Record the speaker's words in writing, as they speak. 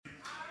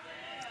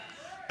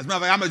As a matter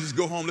of fact, I'm going to just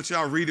go home, let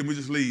y'all read, and we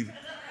just leave.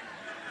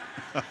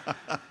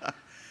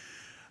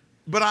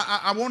 But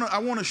I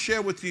want to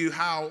share with you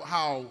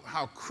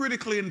how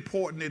critically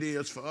important it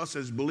is for us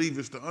as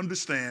believers to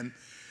understand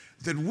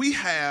that we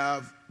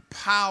have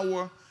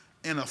power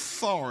and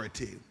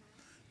authority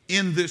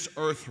in this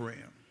earth realm.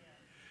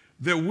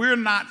 That we're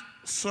not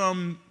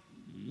some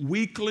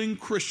weakling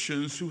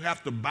Christians who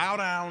have to bow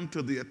down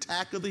to the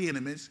attack of the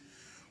enemies.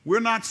 We're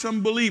not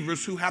some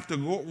believers who have to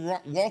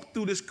walk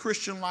through this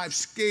Christian life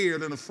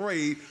scared and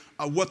afraid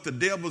of what the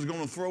devil's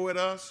going to throw at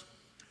us.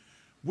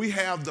 We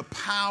have the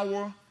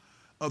power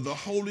of the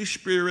Holy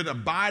Spirit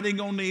abiding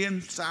on the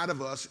inside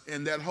of us,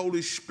 and that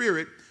Holy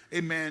Spirit,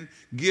 amen,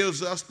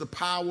 gives us the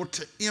power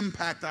to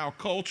impact our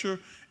culture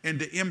and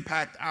to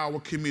impact our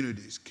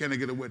communities. Can I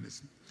get a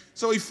witness?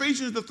 So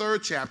Ephesians, the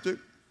 3rd chapter,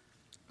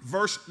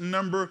 verse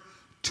number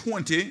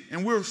 20,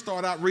 and we'll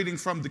start out reading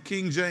from the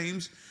King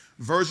James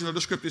version of the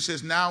scripture. It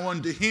says, now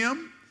unto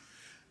him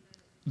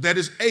that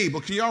is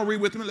able. Can y'all read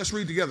with me? Let's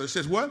read together. It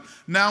says what?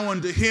 Now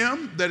unto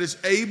him that is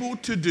able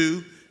to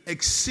do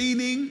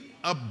exceeding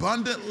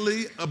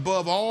abundantly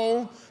above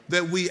all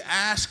that we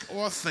ask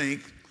or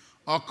think,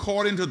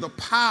 according to the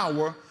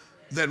power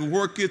that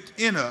worketh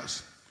in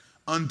us.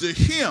 Unto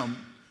him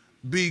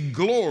be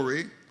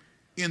glory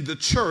in the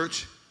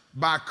church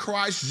by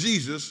Christ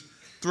Jesus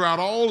throughout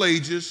all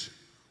ages,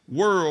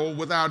 world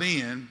without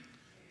end.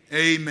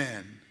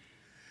 Amen.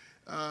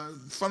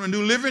 From the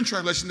New Living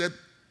Translation,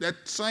 that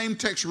same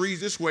text reads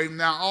this way.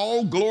 Now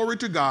all glory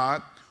to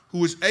God,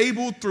 who is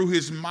able through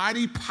his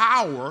mighty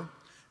power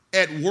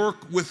at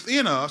work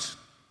within us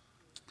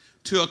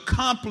to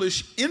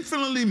accomplish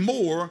infinitely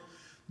more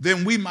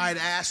than we might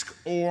ask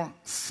or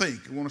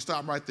think. I want to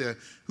stop right there.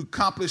 Who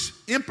accomplish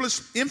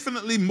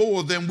infinitely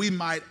more than we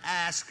might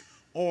ask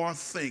or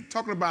think.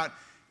 Talking about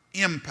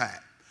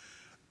impact.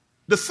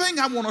 The thing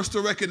I want us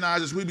to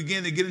recognize as we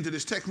begin to get into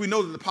this text, we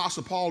know that the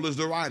Apostle Paul is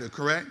the writer,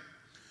 correct?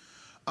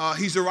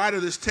 He's the writer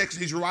of this text.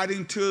 He's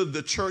writing to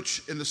the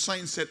church and the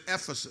saints at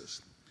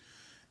Ephesus.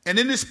 And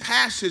in this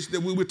passage that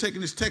we were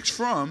taking this text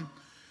from,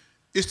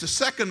 it's the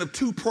second of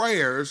two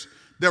prayers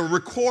that were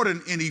recorded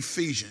in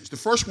Ephesians. The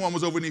first one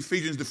was over in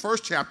Ephesians, the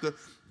 1st chapter,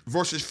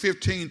 verses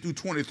 15 through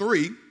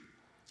 23.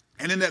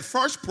 And in that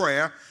first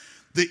prayer,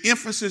 the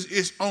emphasis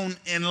is on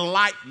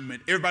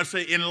enlightenment. Everybody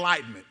say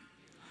enlightenment.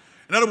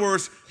 In other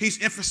words,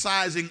 he's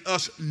emphasizing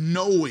us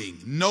knowing.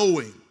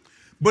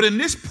 But in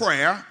this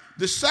prayer,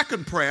 the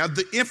second prayer,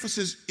 the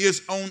emphasis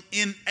is on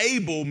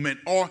enablement,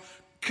 or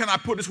can I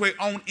put it this way,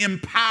 on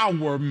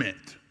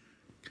empowerment.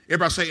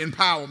 Everybody say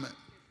empowerment.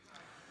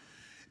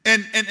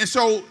 And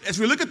so as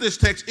we look at this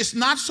text, it's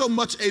not so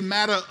much a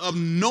matter of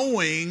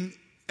knowing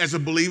as a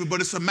believer, but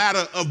it's a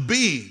matter of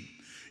being.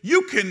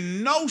 You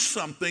can know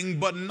something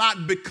but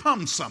not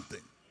become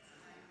something.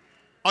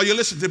 Are you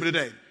listening to me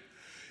today?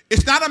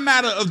 It's not a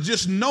matter of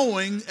just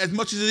knowing as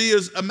much as it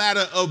is a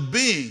matter of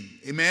being.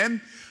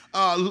 Amen.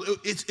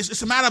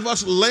 It's a matter of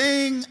us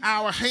laying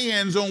our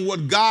hands on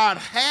what God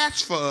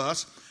has for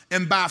us,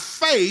 and by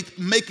faith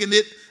making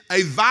it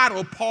a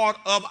vital part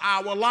of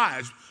our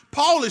lives.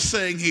 Paul is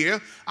saying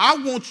here, I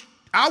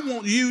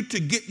want you to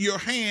get your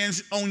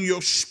hands on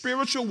your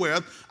spiritual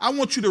wealth. I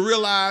want you to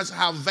realize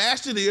how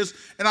vast it is,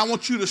 and I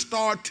want you to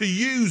start to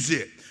use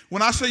it.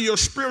 When I say your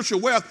spiritual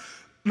wealth,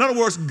 in other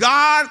words,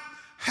 God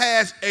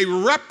has a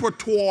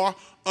repertoire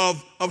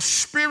of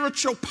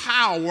spiritual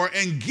power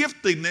and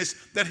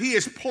giftedness that he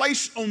has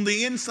placed on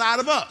the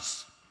inside of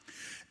us.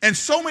 And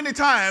so many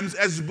times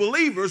as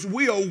believers,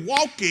 we are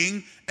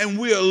walking and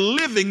we are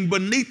living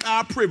beneath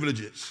our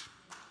privileges.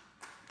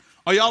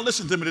 Are y'all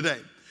listening to me today?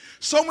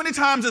 So many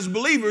times as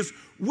believers,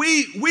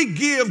 we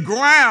give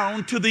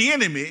ground to the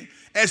enemy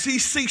as he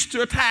seeks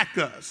to attack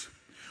us.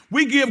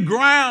 We give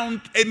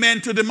ground,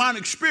 amen, to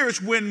demonic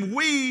spirits when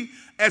we,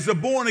 as a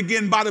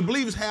born-again body of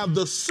believers, have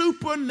the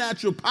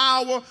supernatural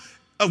power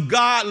of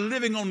God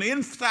living on the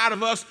inside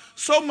of us,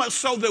 so much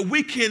so that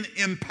we can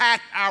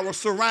impact our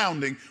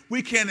surrounding.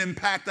 We can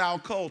impact our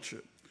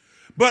culture.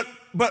 But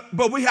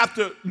we have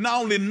to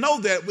not only know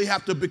that, we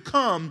have to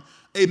become,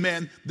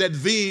 amen,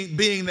 that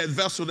being that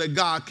vessel that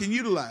God can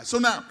utilize. So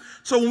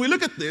when we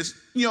look at this,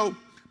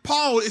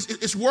 Paul,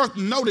 it's worth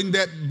noting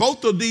that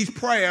both of these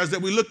prayers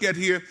that we look at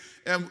here,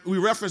 and we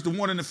referenced the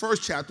one in the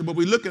 1st chapter, but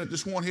we're looking at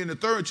this one here in the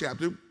 3rd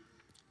chapter.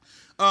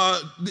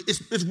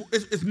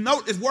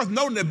 It's worth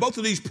noting that both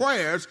of these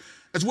prayers,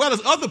 as well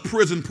as other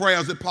prison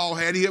prayers that Paul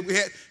had,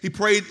 he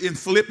prayed in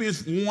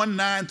Philippians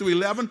 1:9 through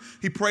 11.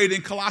 He prayed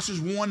in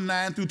Colossians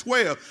 1:9 through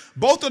 12.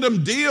 Both of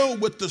them deal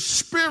with the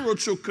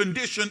spiritual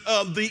condition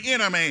of the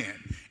inner man.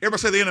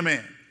 Everybody say the inner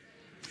man.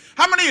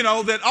 How many of you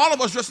know that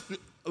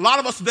a lot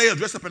of us today are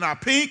dressed up in our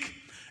pink,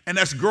 and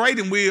that's great,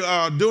 and we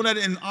are doing that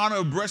in honor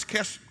of Breast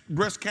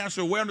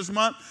Cancer Awareness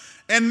Month.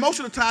 And most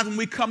of the time when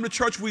we come to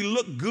church, we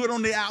look good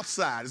on the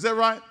outside. Is that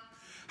right?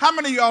 How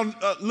many of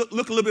y'all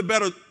look a little bit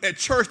better at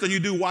church than you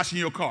do washing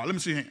your car? Let me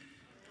see your hand.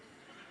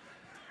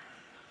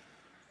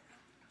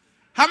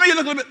 How many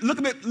of you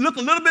look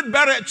a little bit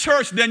better at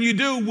church than you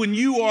do when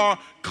you are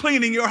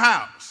cleaning your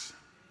house?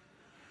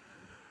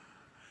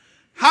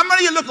 How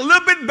of you look a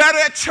little bit better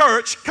at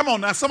church? Come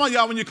on now, some of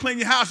y'all, when you clean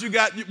your house, you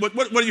got,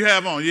 what do you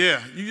have on?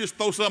 Yeah, you just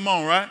throw something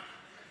on, right?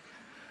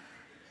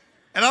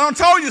 And I don't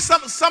told you,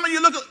 some of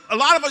you look, a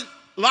lot of us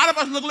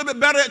look a little bit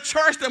better at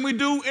church than we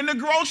do in the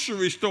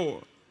grocery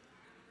store.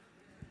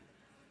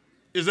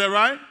 Is that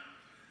right?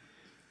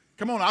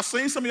 Come on, I've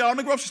seen some of y'all in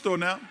the grocery store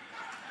now.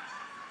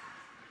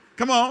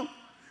 Come on.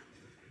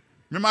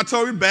 Remember I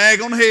told you,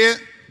 bag on the head,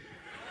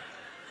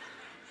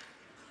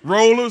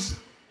 rollers.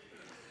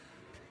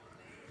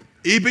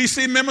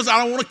 EBC members, I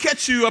don't want to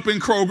catch you up in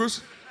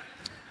Kroger's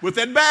with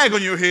that bag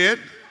on your head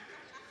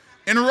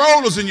and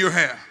rollers in your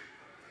hair.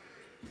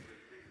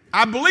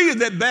 I believe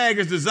that bag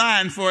is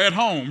designed for at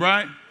home,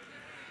 right?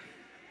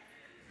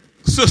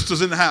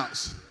 Sisters in the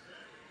house.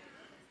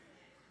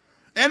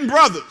 And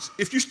brothers,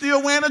 if you're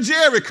still wearing a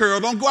Jerry curl,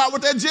 don't go out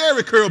with that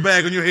Jerry curl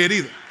bag on your head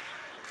either.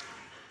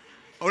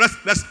 Oh,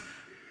 that's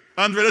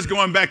Andre, that's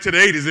going back to the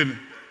 80s, isn't it?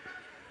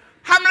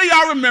 How many of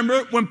y'all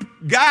remember when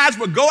guys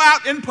would go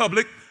out in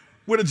public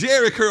with a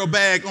Jerry curl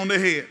bag on their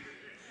head?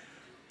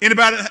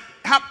 Anybody?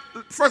 How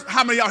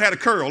many of y'all had a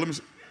curl? Let me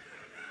see.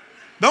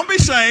 Don't be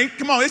ashamed.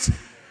 Come on,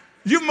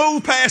 you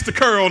move past the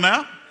curl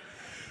now.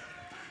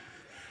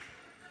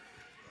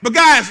 But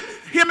guys,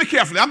 hear me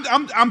carefully.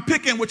 I'm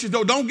picking what you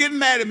do. Don't get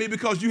mad at me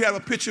because you have a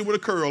picture with a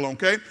curl,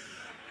 okay?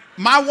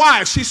 My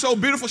wife, she's so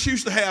beautiful, she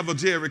used to have a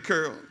Jerry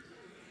curl.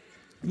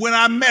 When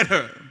I met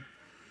her,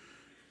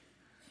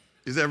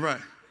 is that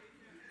right?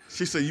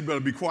 She said, you better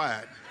be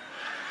quiet.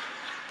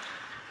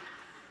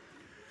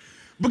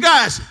 But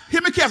guys,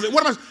 hear me carefully.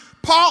 What am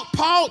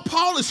I?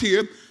 Paul is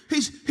here.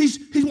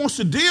 He wants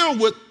to deal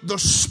with the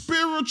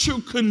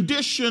spiritual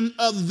condition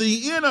of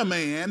the inner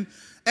man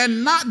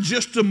and not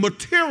just the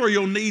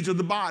material needs of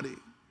the body.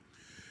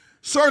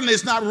 Certainly,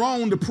 it's not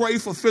wrong to pray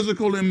for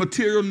physical and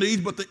material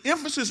needs, but the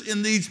emphasis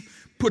in these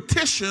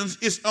petitions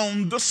is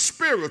on the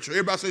spiritual.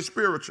 Everybody say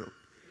spiritual.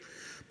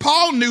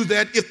 Paul knew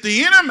that if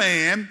the inner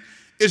man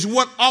is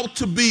what ought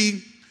to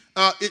be,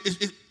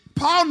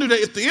 Paul knew that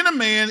if the inner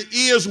man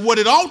is what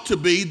it ought to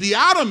be, the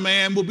outer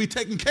man will be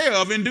taken care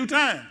of in due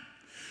time.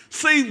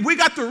 See, we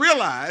got to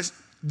realize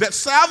that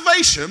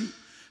salvation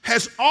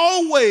has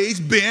always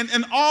been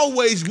and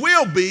always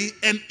will be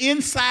an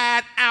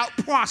inside-out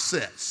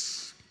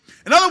process.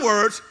 In other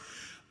words,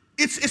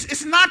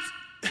 it's not,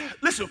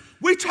 listen,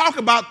 we talk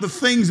about the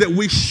things that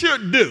we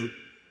should do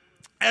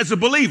as a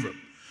believer.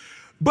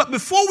 But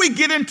before we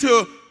get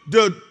into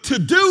the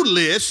to-do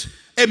list,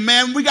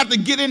 amen, we got to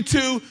get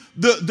into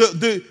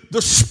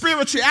the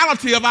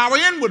spirituality of our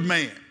inward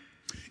man.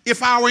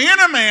 If our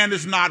inner man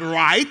is not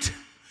right,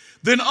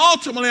 then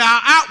ultimately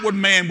our outward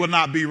man will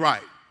not be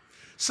right.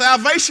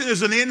 Salvation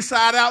is an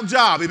inside-out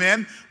job,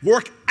 amen.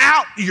 Work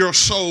out your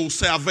soul's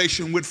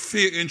salvation with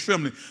fear and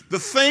trembling. The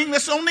thing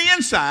that's on the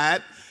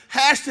inside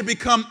has to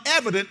become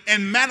evident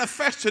and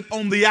manifested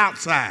on the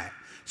outside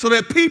so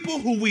that people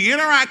who we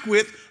interact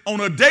with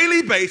on a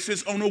daily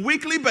basis, on a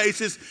weekly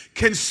basis,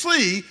 can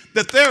see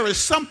that there is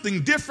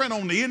something different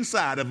on the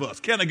inside of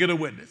us. Can I get a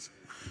witness?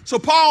 So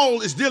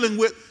Paul is dealing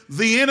with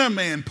the inner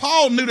man.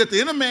 Paul knew that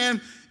the inner man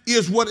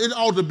is what it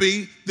ought to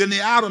be, then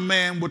the outer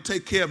man will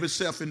take care of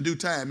itself in due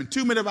time. And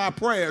too many of our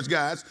prayers,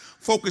 guys,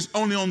 focus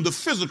only on the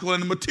physical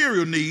and the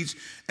material needs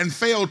and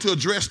fail to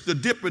address the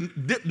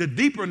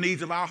deeper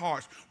needs of our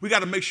hearts. We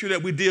got to make sure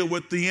that we deal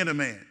with the inner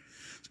man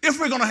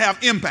if we're going to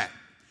have impact.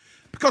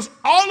 Because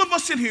all of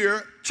us in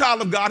here,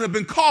 child of God, have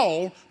been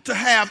called to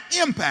have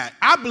impact.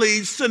 I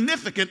believe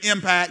significant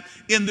impact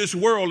in this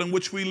world in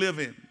which we live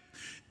in.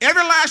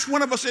 Every last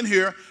one of us in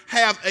here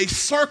have a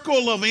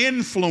circle of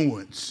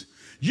influence.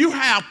 You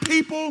have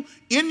people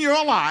in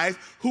your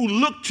life who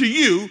look to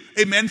you,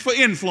 amen, for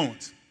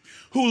influence,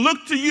 who look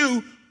to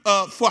you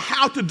for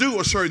how to do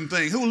a certain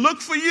thing, who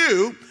look for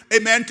you,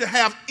 amen, to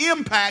have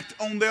impact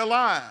on their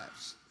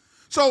lives.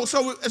 So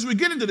as we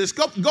get into this,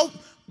 go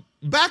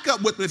back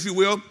up with me, if you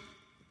will,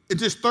 in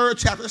this third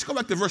chapter. Let's go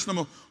back to verse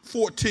number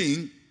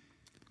 14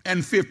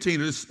 and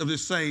 15 of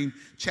this same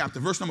chapter.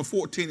 Verse number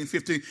 14 and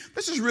 15.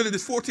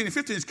 This 14 and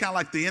 15 is kind of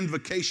like the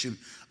invocation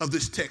of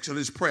this text, of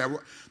this prayer.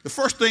 The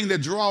first thing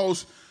that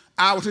draws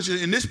our attention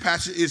in this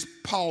passage is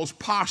Paul's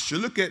posture.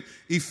 Look at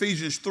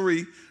Ephesians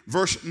 3,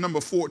 verse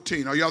number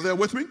 14. Are y'all there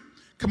with me?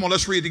 Come on,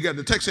 let's read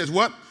together. The text says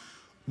what?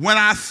 When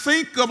I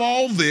think of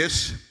all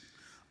this,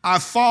 I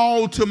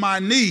fall to my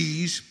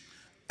knees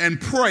and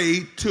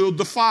pray to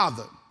the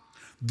Father,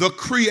 the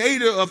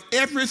creator of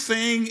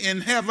everything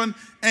in heaven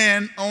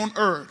and on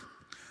earth.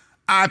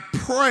 I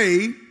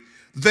pray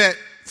that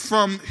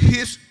from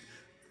his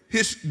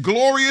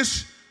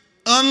glorious,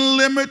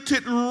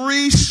 unlimited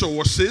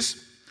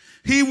resources,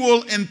 he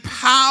will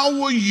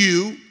empower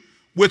you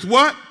with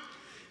what?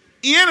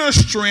 Inner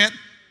strength.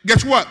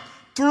 Guess what?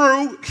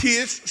 Through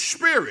his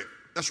spirit.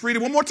 Let's read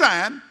it one more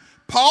time.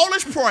 Paul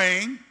is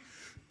praying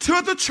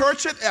to the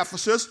church at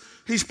Ephesus.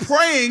 He's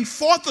praying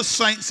for the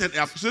saints at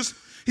Ephesus.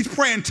 He's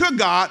praying to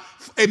God,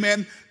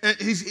 amen.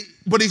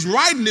 But he's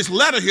writing this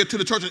letter here to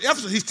the church at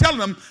Ephesus. He's telling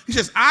them, he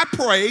says, I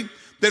pray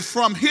that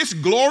from his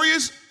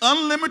glorious,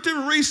 unlimited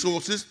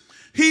resources,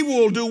 he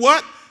will do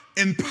what?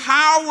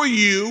 empower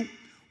you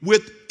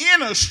with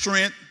inner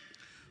strength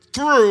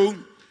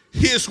through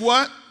his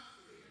what?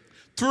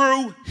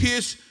 Through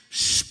his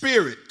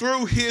Spirit.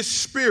 Through his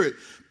Spirit.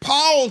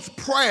 Paul's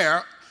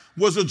prayer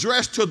was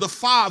addressed to the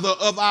Father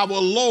of our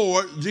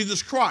Lord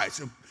Jesus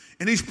Christ.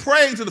 And he's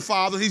praying to the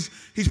Father. He's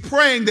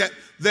praying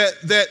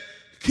that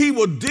he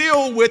will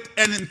deal with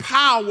and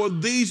empower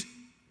these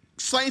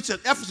saints at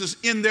Ephesus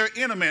in their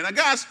inner man. Now,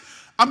 guys,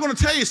 I'm going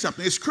to tell you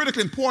something. It's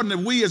critically important that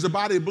we as a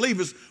body of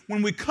believers,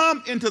 when we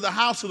come into the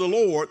house of the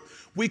Lord,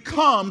 we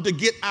come to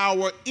get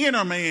our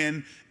inner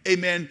man,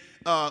 amen,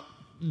 well,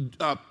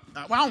 I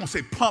don't want to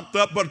say pumped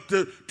up, but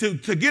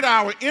to get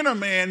our inner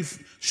man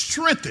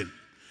strengthened.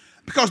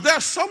 Because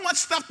there's so much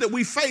stuff that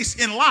we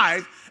face in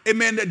life,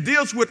 amen, that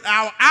deals with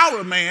our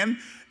outer man,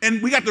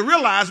 and we got to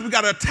realize we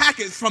got to attack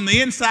it from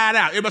the inside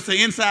out. Everybody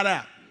say inside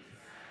out.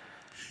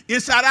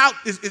 Inside out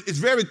is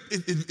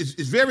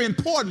very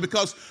important,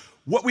 because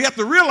what we have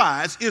to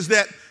realize is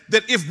that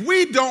if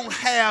we don't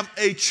have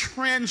a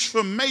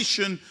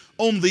transformation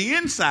on the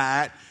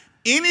inside,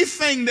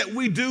 anything that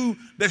we do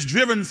that's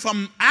driven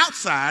from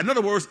outside, in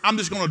other words, I'm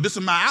just going to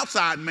discipline my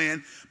outside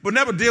man, but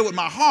never deal with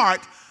my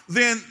heart,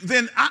 then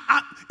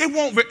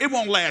it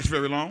won't last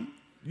very long.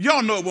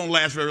 Y'all know it won't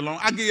last very long.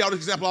 I give y'all this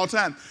example all the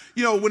time.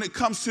 You know, when it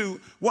comes to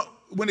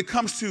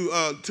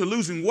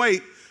losing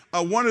weight,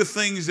 one of the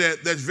things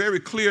that's very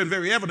clear and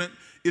very evident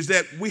is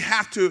that we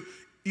have to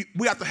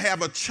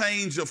have a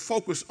change of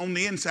focus on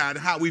the inside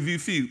of how we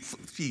view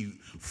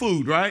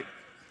food, right?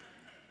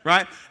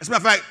 Right? As a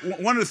matter of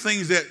fact, one of the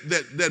things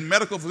that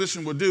medical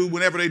physician will do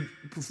whenever they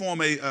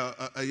perform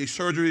a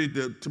surgery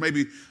to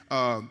maybe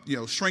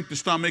shrink the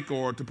stomach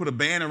or to put a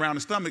band around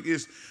the stomach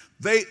is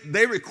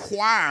they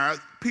require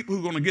people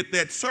who are going to get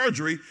that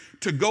surgery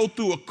to go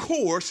through a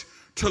course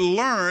to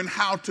learn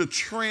how to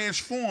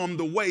transform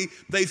the way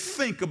they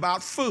think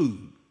about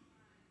food.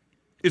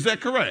 Is that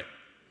correct?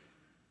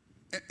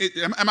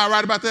 Am I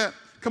right about that?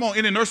 Come on,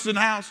 any nurses in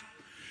the house?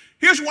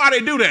 Here's why they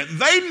do that.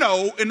 They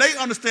know and they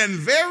understand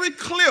very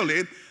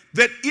clearly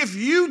that if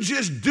you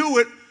just do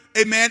it,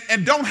 amen,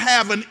 and don't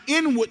have an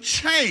inward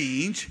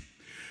change,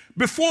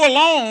 before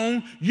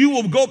long, you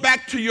will go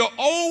back to your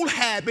old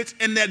habits,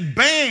 and that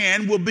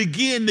band will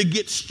begin to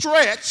get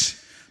stretched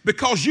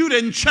because you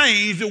didn't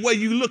change the way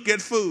you look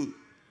at food.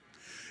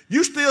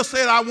 You still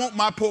said, I want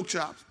my pork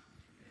chops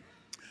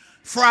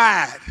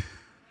fried.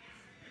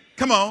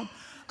 Come on.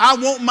 I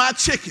want my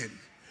chicken,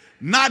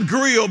 not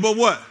grilled, but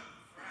what?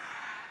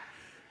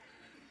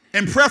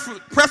 And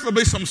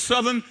preferably some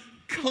Southern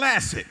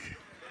classic.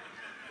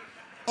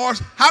 Or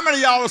how many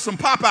of y'all are some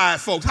Popeyes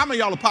folks? How many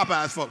of y'all are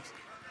Popeyes folks?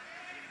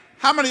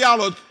 How many of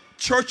y'all are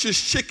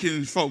Church's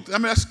Chicken folks? I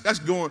mean, that's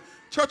going,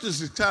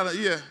 Church's is kind of,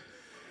 yeah.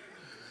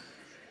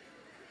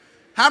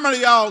 How many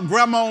of y'all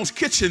Grandma's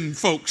Kitchen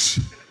folks?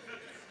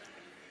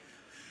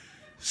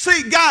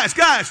 See, guys,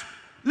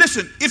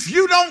 listen, if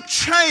you don't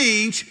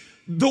change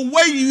the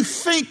way you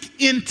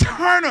think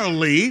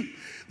internally,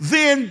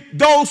 then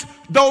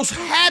those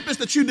habits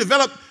that you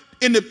develop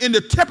in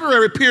the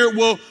temporary period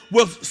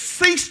will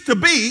cease to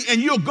be,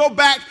 and you'll go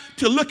back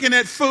to looking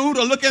at food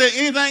or looking at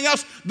anything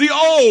else the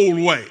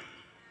old way.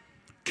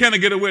 Can I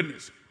get a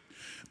witness?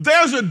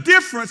 There's a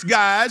difference,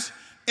 guys,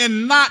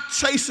 in not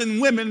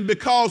chasing women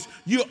because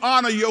you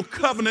honor your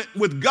covenant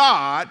with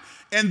God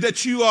and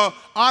that you are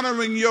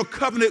honoring your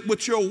covenant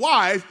with your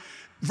wife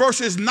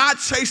versus not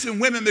chasing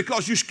women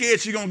because you're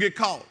scared you're going to get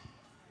caught.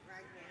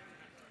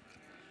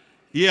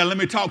 Yeah, let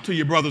me talk to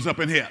you brothers up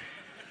in here.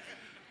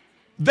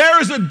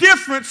 There is a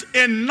difference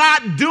in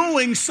not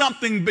doing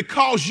something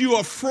because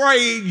you're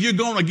afraid you're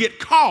going to get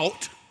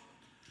caught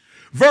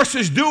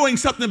versus doing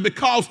something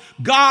because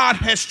God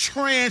has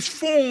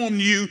transformed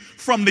you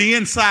from the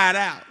inside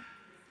out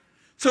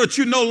so that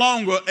you're no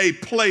longer a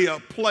player.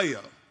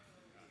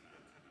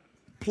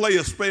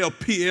 Player spelled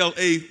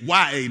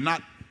P-L-A-Y-A,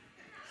 not.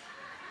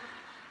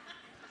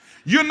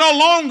 You're no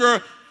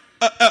longer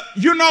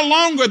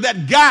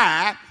that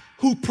guy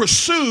who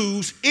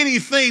pursues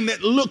anything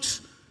that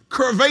looks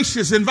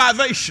curvaceous and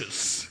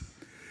vivacious.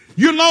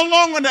 You're no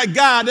longer that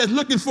guy that's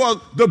looking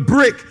for the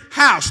brick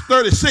house,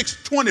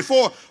 36,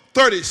 24,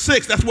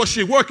 36. That's what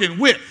she's working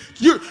with.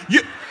 You're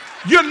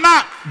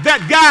not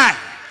that guy.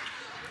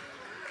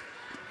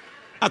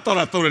 I thought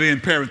I'd throw it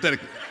in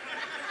parenthetically.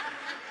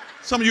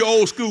 Some of you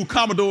old school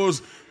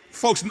Commodores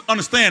folks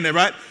understand that,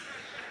 right?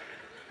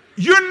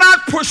 You're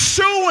not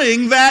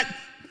pursuing that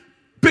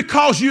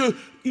because you're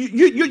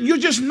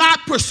just not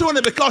pursuing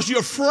it because you're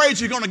afraid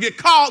you're going to get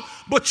caught,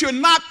 but you're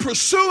not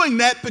pursuing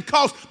that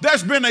because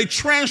there's been a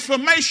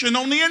transformation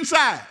on the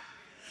inside.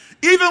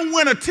 Even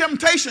when a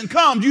temptation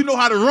comes, you know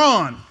how to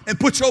run and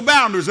put your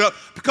boundaries up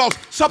because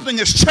something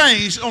has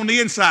changed on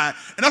the inside.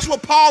 And that's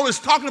what Paul is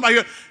talking about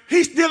here.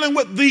 He's dealing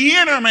with the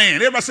inner man.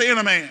 Everybody say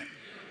inner man.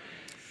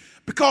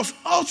 Because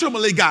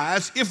ultimately,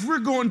 guys, if we're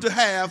going to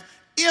have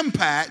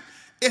impact,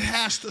 it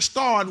has to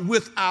start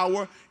with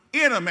our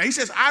inner man. He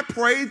says, I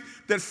pray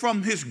that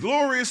from his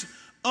glorious,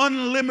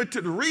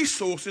 unlimited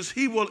resources,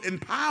 he will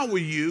empower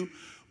you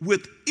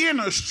with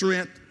inner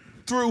strength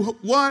through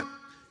what?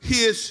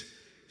 his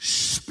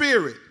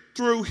Spirit.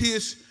 Through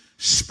his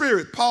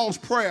Spirit. Paul's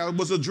prayer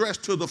was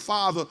addressed to the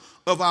Father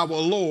of our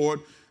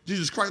Lord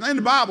Jesus Christ. Now in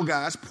the Bible,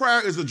 guys,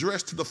 prayer is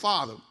addressed to the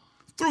Father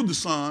through the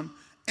Son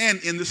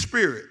and in the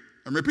Spirit.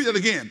 And repeat that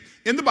again.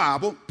 In the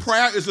Bible,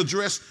 prayer is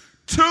addressed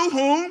to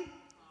whom?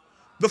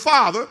 The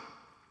Father.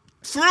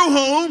 Through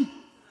whom?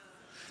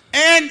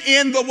 And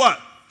in the what?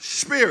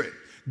 Spirit.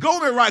 Go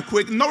there right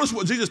quick. Notice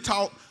what Jesus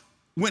taught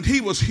when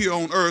he was here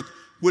on earth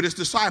with his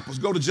disciples.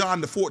 Go to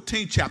John the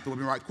 14th chapter with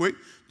me right quick.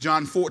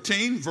 John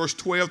 14, verse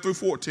 12 through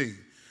 14.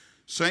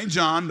 St.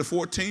 John, the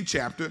 14th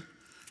chapter,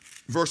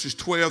 verses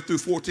 12 through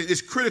 14.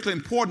 It's critically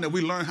important that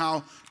we learn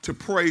how to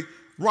pray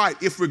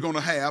right if we're going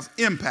to have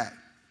impact.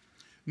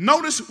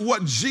 Notice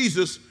what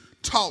Jesus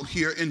taught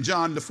here in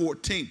John the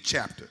 14th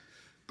chapter.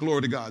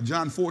 Glory to God.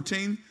 John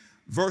 14,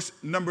 verse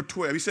number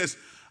 12. He says,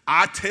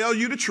 I tell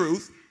you the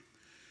truth.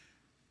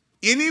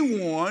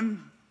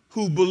 Anyone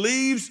who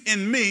believes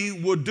in me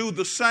will do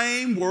the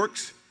same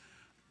works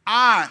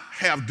I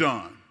have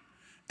done,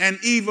 and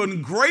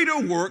even greater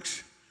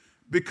works,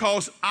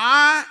 because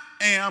I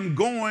am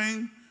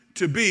going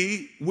to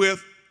be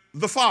with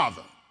the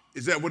Father.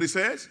 Is that what he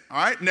says? All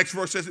right. Next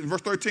verse says in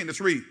verse 13.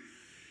 Let's read.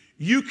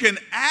 You can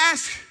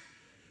ask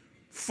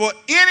for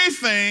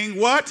anything,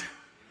 what?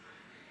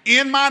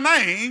 In my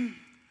name,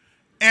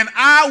 and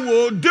I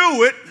will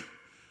do it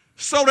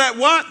so that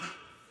what?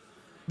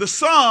 The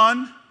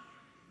Son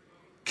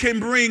can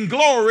bring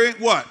glory,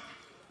 what?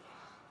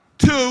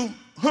 To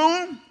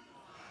whom?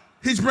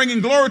 He's bringing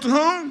glory to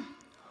whom?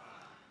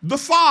 The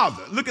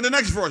Father. Look at the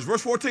next verse.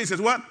 Verse 14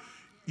 says what?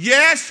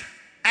 Yes,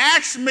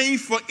 ask me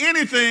for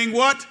anything,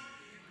 what?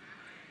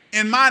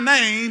 In my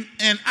name,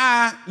 and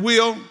I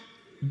will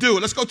do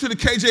it. Let's go to the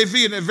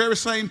KJV in that very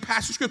same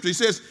passage of scripture. He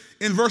says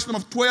in verse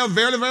number 12,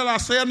 verily, verily, I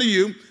say unto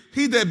you,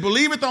 he that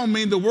believeth on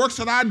me, the works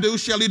that I do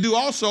shall he do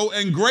also,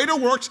 and greater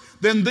works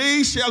than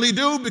these shall he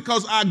do,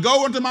 because I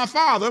go unto my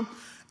Father,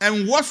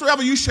 and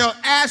whatsoever you shall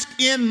ask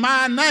in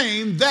my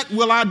name, that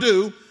will I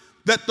do,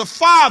 that the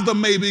Father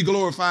may be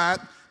glorified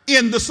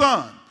in the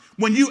Son.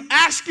 When you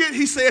ask it,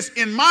 he says,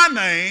 in my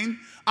name,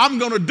 I'm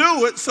going to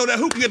do it so that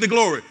who can get the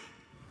glory?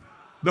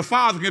 The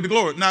Father can get the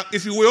glory. Now,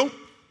 if you will,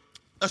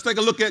 let's take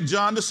a look at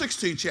John the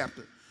 16th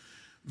chapter.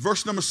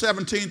 Verse number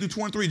 17 through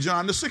 23,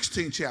 John the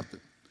 16th chapter.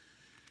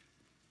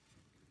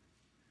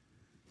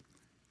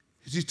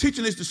 He's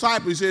teaching his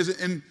disciples, he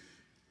says, and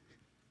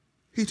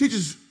he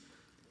teaches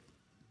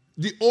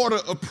the order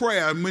of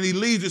prayer. And when he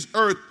leaves this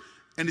earth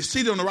and is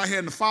seated on the right hand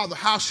of the Father,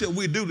 how shall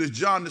we do this?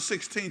 John the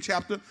 16th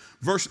chapter,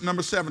 verse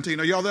number 17.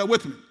 Are y'all there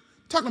with me?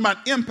 Talking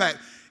about impact.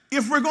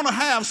 If we're going to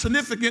have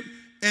significant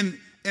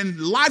and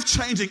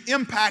life-changing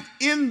impact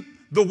in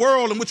the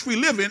world in which we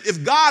live in,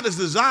 if God is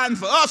designed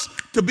for us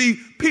to be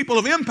people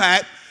of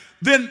impact,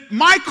 then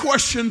my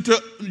question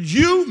to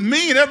you,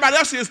 me, and everybody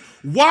else is,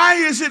 why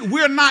is it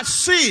we're not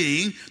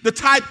seeing the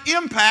type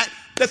impact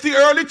that the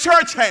early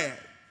church had?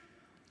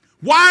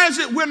 Why is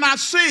it we're not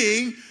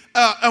seeing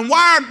and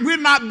why are we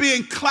not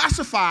being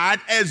classified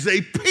as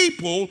a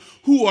people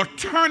who are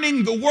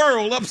turning the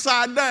world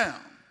upside down?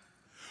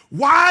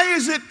 Why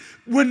is it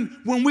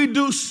when we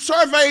do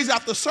surveys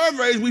after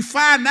surveys, we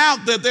find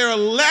out that there are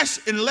less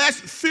and less,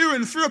 fewer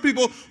and fewer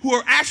people who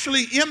are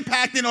actually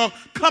impacting or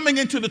coming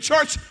into the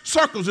church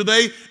circles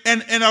today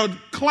and are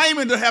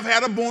claiming to have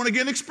had a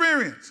born-again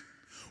experience?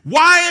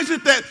 Why is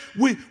it that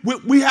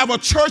we have a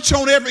church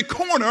on every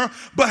corner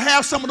but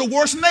have some of the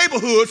worst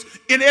neighborhoods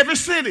in every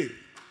city?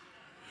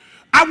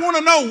 I want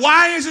to know,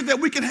 why is it that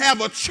we can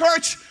have a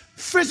church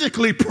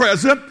physically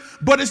present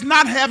but it's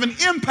not having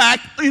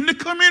impact in the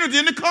community,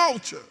 in the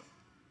culture?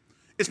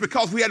 It's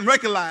because we hadn't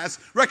recognized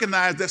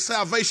that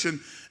salvation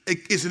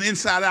is an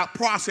inside-out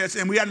process,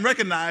 and we hadn't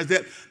recognized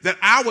that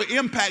our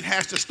impact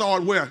has to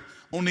start where?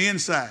 On the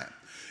inside.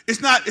 It's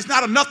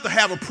not enough to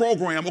have a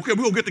program. Okay,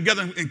 we'll get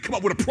together and come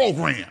up with a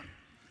program.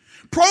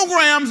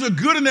 Programs are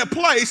good in their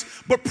place,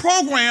 but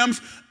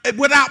programs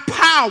without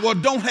power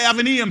don't have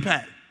any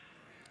impact.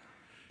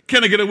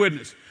 Can I get a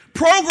witness?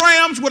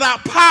 Programs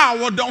without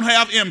power don't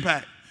have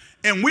impact.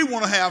 And we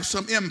want to have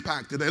some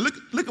impact today. Look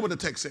at what the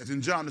text says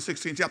in John the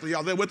 16th chapter.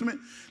 Y'all there with me?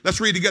 Let's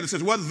read together. It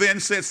says, what then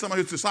said some of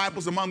his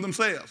disciples among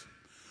themselves?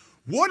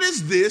 What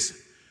is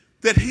this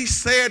that he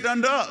said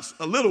unto us?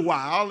 A little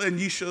while, and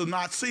ye shall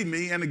not see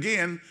me. And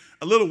again,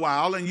 a little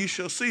while, and ye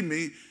shall see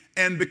me.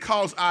 And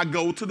because I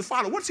go to the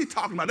Father. What's he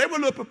talking about? They were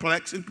a little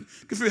perplexed and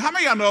confused. How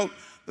many of y'all know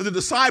that the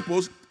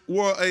disciples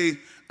were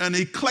an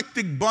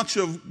eclectic bunch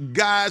of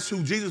guys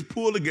who Jesus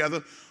pulled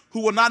together,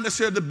 who were not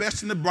necessarily the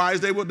best and the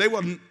brightest? They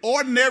were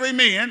ordinary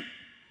men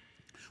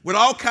with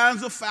all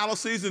kinds of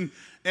fallacies and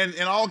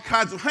all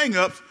kinds of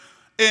hang-ups,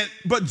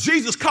 but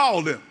Jesus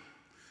called them.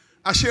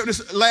 I shared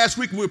this last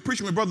week when we were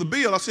preaching with Brother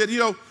Bill. I said,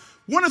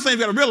 one of the things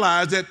we got to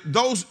realize that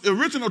those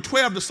original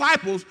 12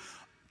 disciples,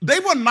 they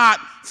were not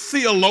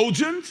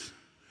theologians.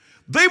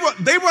 They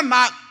were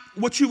not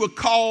what you would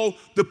call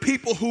the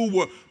people who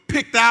were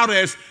picked out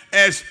as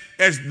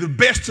the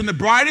best and the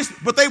brightest,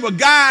 but they were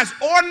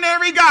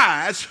ordinary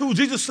guys who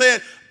Jesus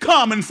said,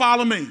 come and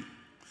follow me.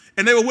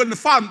 And they were willing to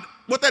follow.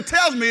 what that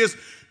tells me is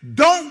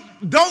don't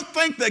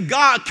think that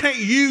God can't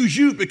use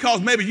you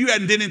because maybe you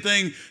hadn't done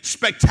anything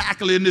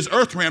spectacular in this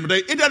earth realm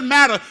today. It doesn't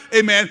matter,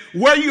 amen,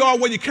 where you are,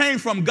 where you came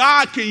from.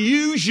 God can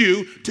use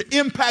you to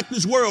impact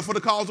this world for the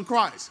cause of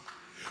Christ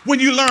when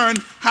you learn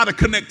how to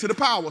connect to the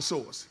power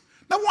source.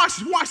 Now watch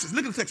this.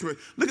 Look at the text.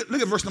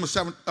 Look at verse number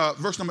 7,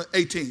 verse number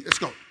 18. Let's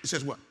go. It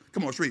says what?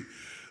 Come on, let's read.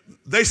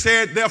 They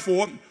said,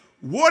 therefore,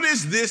 what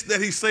is this that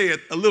he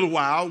said a little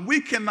while? We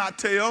cannot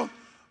tell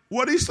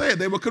what he said.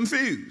 They were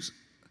confused.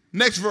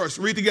 Next verse,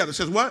 read together. It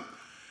says what?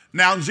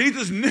 Now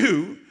Jesus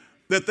knew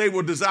that they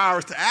were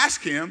desirous to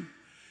ask him,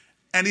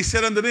 and he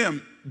said unto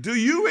them, do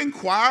you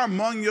inquire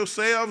among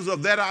yourselves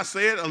of that I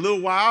said, a little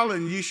while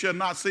and ye shall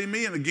not see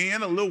me, and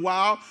again a little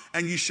while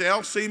and ye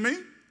shall see me?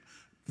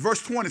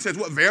 Verse 20 says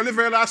what? Verily,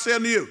 verily, I say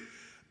unto you,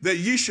 that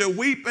ye shall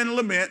weep and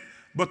lament,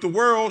 but the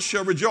world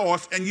shall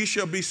rejoice, and ye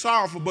shall be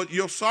sorrowful, but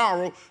your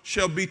sorrow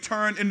shall be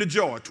turned into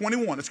joy.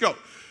 21, let's go.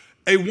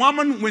 A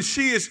woman, when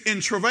she is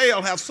in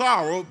travail, hath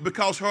sorrow,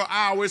 because her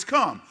hour is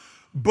come.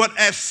 But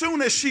as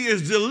soon as she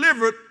is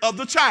delivered of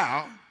the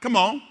child, come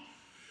on,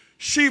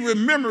 she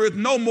remembereth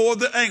no more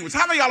the anguish.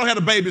 How many of y'all have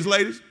had babies,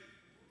 ladies?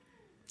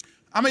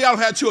 How many of y'all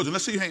have had children?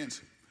 Let's see your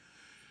hands.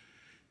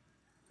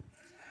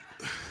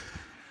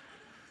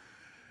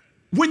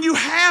 When you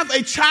have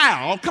a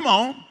child, come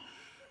on,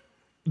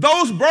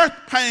 those birth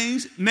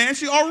pains,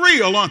 Nancy, are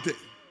real, aren't they?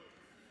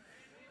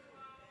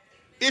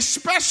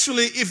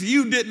 Especially if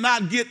you did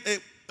not get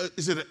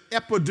is it an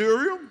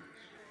epidural?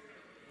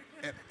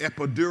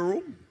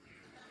 Epidural.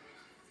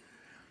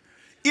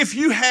 If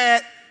you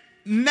had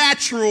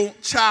natural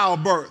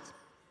childbirth.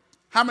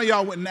 How many of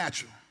y'all went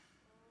natural?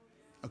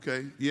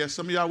 Okay, yes,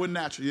 some of y'all went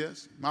natural,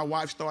 yes. My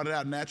wife started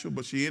out natural,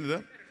 but she ended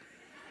up.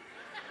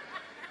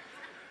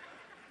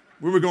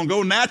 We were going to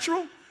go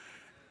natural,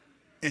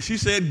 and she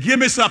said, give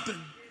me something.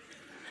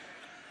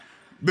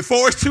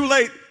 Before it's too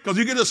late, because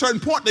you get to a certain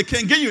point, they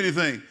can't give you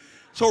anything.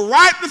 So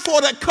right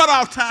before that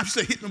cutoff time, she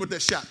said, hit me with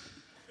that shot.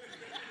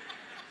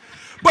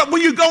 But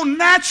when you go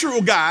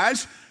natural,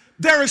 guys,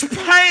 there is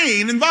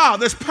pain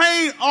involved. There's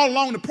pain all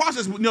along the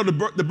process. You know,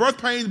 the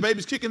birth pain, the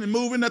baby's kicking and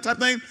moving, that type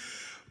of thing.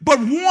 But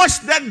once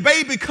that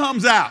baby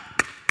comes out,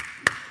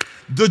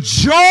 the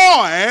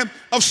joy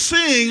of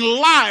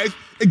seeing life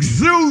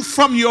exude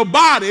from your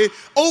body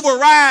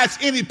overrides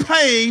any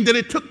pain that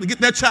it took to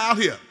get that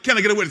child here. Can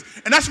I get a witness?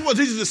 And that's what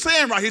Jesus is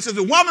saying right here. He says,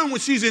 the woman, when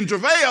she's in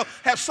travail,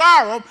 has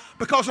sorrow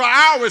because her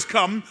hour is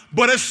come.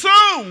 But as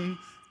soon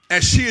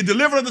as she is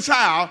delivered of the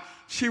child,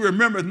 she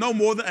remembers no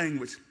more the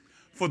anguish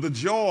for the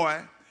joy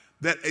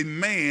that a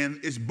man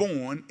is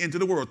born into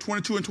the world.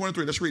 22 and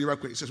 23. Let's read it right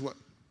quick. It says what?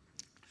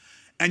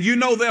 And you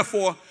now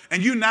therefore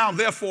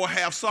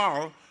have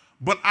sorrow,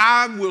 but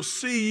I will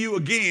see you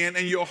again,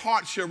 and your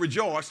heart shall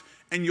rejoice,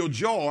 and your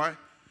joy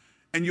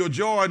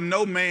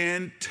no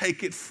man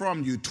take it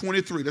from you.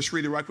 23, let's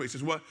read it right quick. It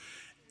says what?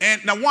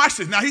 And now watch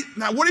this.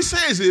 Now what he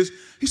says is,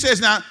 he says,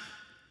 now,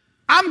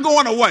 I'm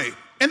going away.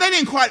 And they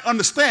didn't quite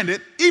understand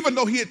it, even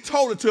though he had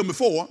told it to them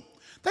before.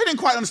 They didn't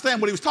quite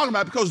understand what he was talking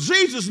about because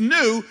Jesus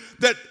knew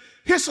that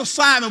his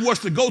assignment was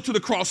to go to the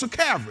cross of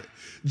Calvary.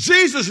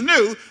 Jesus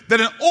knew that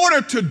in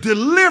order to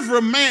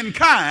deliver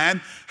mankind,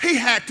 he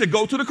had to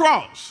go to the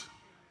cross.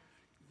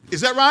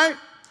 Is that right?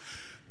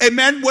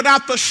 Amen.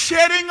 Without the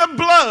shedding of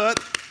blood,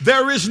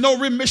 there is no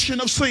remission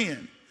of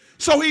sin.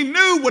 So he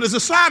knew what his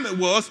assignment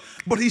was,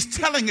 but he's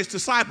telling his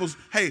disciples,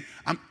 hey,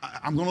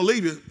 I'm going to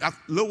leave you. A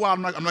little while,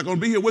 I'm not going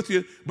to be here with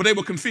you. But they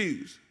were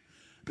confused.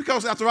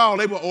 Because after all,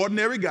 they were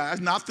ordinary guys,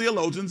 not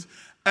theologians,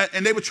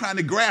 and they were trying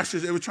to grasp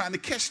this. They were trying to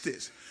catch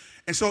this.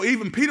 And so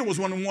even Peter was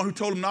one of the ones who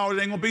told him, no, it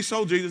ain't going to be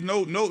so, Jesus.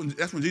 No. And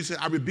that's when Jesus said,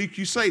 I rebuke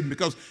you, Satan,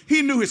 because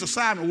he knew his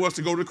assignment was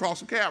to go to the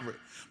cross of Calvary.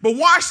 But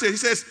watch this. He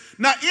says,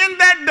 now in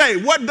that day,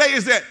 what day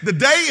is that? The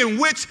day in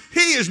which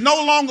he is no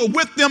longer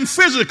with them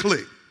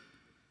physically.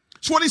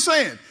 That's what he's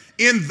saying.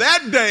 In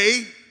that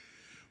day,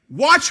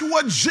 watch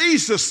what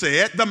Jesus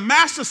said. The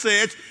master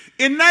said,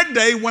 in that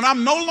day, when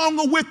I'm no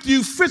longer with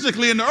you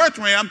physically in the earth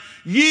realm,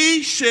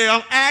 ye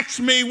shall ask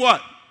me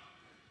what?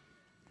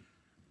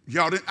 Did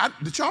y'all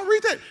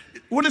read that?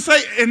 What did it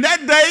say? In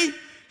that day,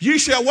 ye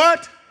shall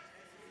what?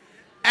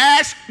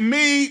 Ask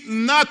me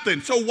nothing.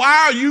 So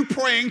why are you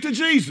praying to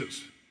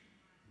Jesus?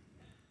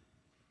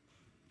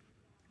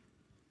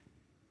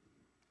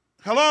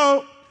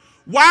 Hello?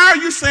 Why are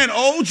you saying,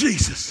 oh,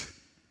 Jesus,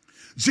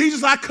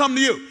 I come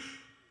to you?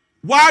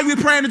 Why are you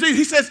praying to Jesus?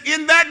 He says,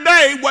 in that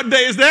day, what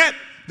day is that?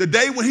 The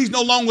day when he's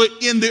no longer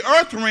in the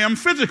earth realm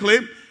physically.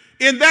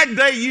 In that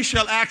day, ye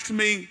shall ask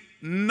me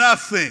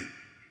nothing.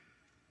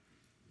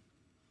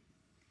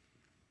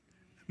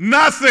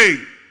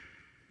 Nothing.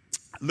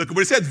 Look at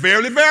what it says.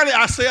 Verily, verily,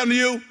 I say unto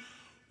you,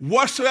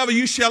 whatsoever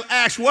you shall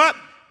ask what?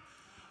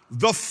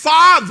 The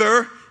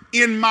Father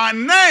in my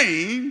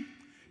name,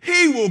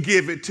 he will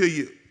give it to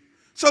you.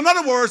 So in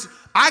other words,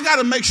 I got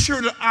to make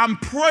sure that I'm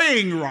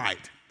praying right.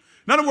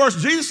 In other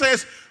words, Jesus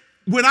says,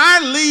 when I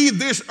leave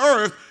this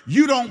earth,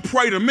 you don't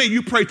pray to me,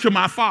 you pray to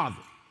my Father.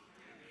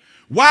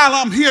 While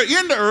I'm here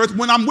in the earth,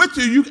 when I'm with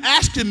you, you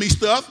asking me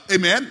stuff,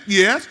 amen,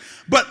 yes.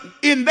 But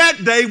in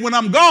that day when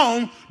I'm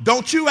gone,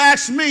 don't you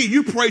ask me,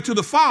 you pray to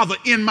the Father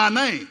in my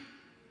name.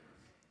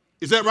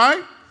 Is that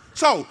right?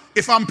 So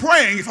if I'm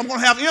praying, if I'm going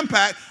to have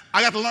impact,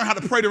 I got to learn how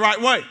to pray the right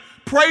way.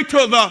 Pray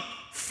to the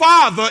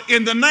Father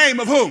in the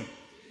name of whom?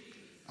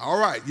 All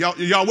right.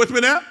 Y'all with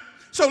me now?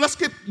 So let's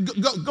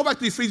go back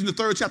to Ephesians, the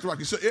 3rd chapter. Right?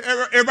 So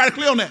everybody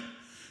clear on that?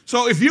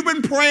 So if you've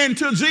been praying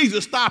to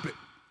Jesus, stop it.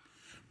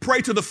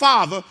 Pray to the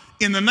Father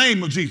in the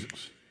name of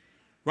Jesus.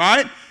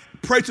 Right?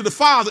 Pray to the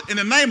Father in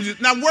the name of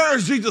Jesus. Now, where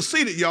is Jesus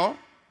seated, y'all?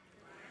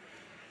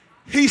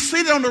 He's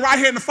seated on the right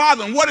hand of the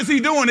Father. And what is he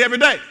doing every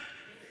day?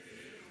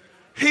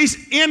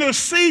 He's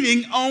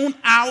interceding on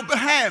our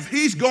behalf.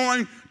 He's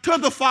going to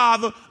the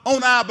Father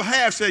on our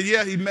behalf. Say,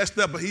 yeah, he messed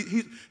up, but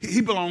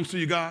he belongs to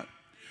you, God.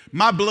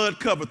 My blood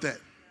covered that.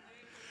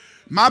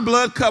 My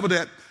blood covered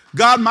that.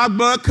 God, my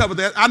blood covered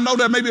that. I know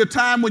there may be a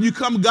time when you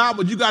come to God,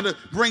 but you got to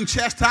bring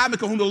chastisement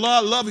because whom the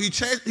Lord loves,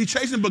 he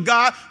chasing, but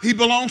God, he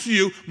belongs to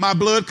you. My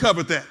blood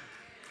covered that.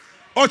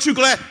 Aren't you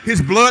glad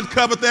his blood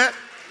covered that?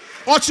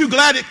 Aren't you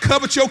glad it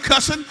covered your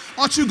cussing?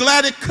 Aren't you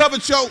glad it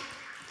covered your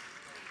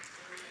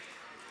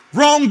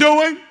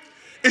wrongdoing?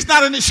 It's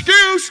not an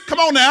excuse. Come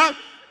on now.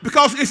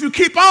 Because if you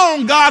keep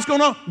on, God's going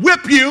to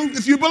whip you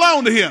if you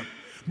belong to him.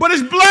 But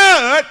his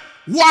blood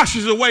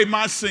washes away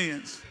my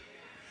sins.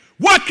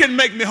 What can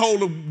make me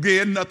whole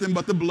again? Nothing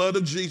but the blood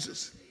of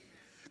Jesus.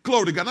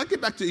 Glory to God. Now get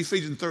back to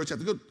Ephesians 3rd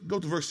chapter. Go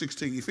to verse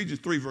 16. Ephesians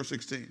 3, verse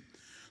 16.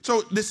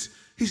 So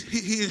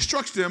he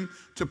instructs them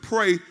to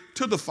pray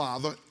to the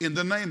Father in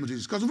the name of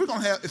Jesus. Because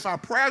if our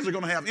prayers are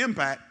going to have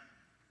impact,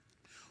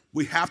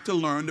 we have to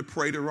learn to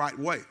pray the right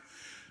way.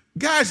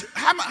 Guys,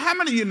 how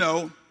many of you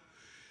know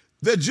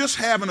that just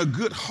having a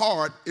good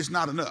heart is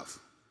not enough?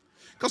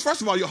 Because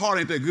first of all, your heart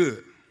ain't that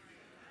good.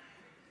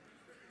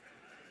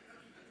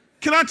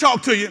 Can I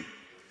talk to you?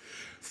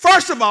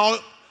 First of all,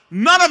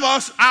 none of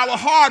us, our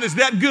heart is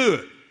that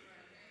good.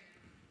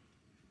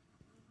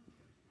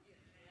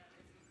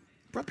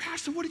 But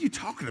Pastor, what are you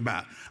talking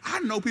about?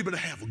 I know people that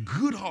have a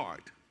good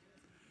heart.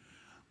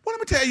 Well, let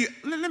me tell you,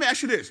 let me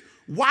ask you this.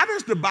 Why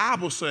does the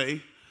Bible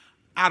say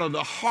out of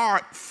the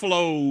heart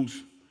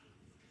flows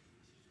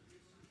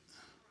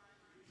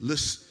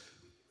this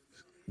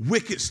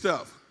wicked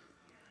stuff?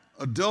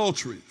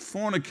 Adultery,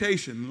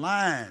 fornication,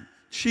 lying,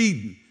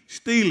 cheating,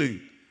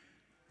 stealing,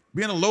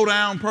 being a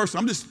low-down person.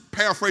 I'm just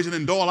paraphrasing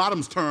in Doyle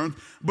Adams' terms,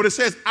 but it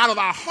says out of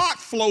our heart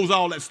flows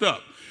all that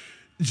stuff.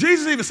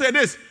 Jesus even said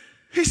this.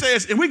 He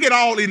says, and we get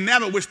all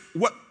enamored with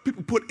what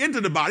people put into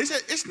the body. He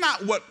said, it's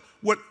not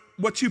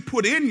what you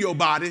put in your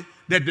body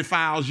that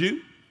defiles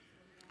you.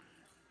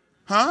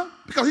 Huh?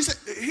 Because he said,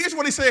 here's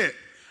what he said.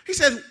 He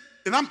says,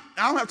 and I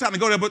don't have time to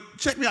go there, but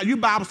check me out. You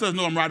Bible studies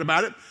know I'm right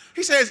about it.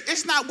 He says,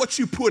 it's not what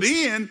you put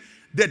in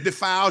that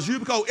defiles you,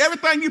 because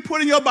everything you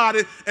put in your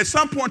body, at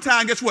some point in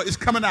time, guess what? It's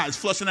coming out. It's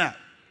flushing out.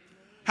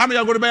 How many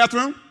of y'all go to the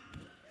bathroom?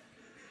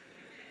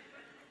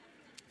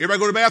 Everybody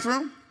go to the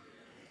bathroom?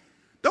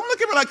 Don't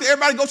look at me like that.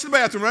 Everybody goes to the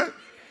bathroom, right?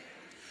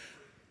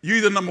 You're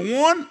either number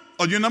one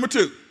or you're number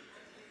two.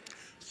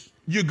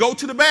 You go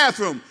to the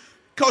bathroom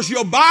because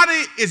your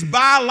body is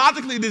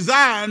biologically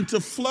designed to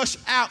flush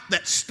out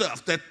that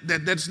stuff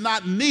that's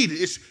not needed.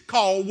 It's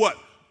called what?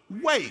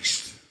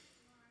 Waste.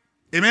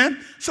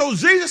 Amen? So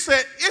Jesus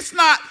said, it's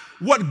not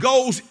what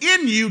goes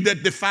in you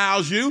that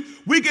defiles you.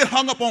 We get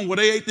hung up on, well,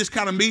 they ate this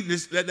kind of meat,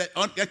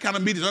 that kind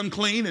of meat is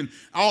unclean and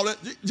all that.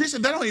 Jesus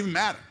said, that don't even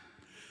matter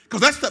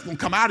because that stuff will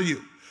come out of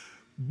you.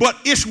 But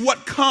it's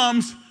what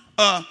comes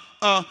out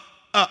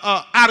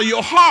of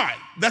your heart.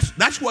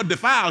 That's what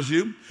defiles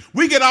you.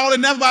 We get all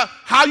in there about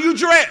how you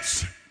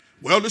dress.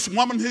 Well, this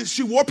woman,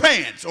 she wore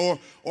pants, or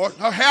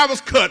her hair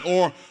was cut,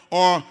 or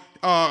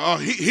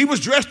he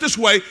was dressed this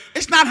way.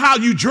 It's not how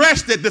you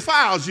dress that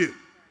defiles you.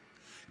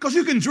 Because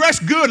you can dress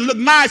good and look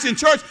nice in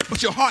church,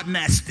 but your heart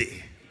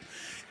nasty.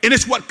 And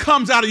it's what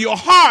comes out of your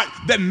heart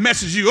that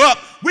messes you up.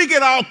 We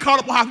get all caught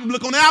up on how people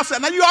look on the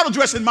outside. Now, you ought to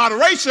dress in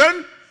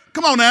moderation.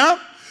 Come on now.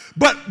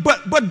 But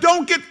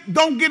don't get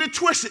it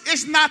twisted.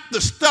 It's not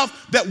the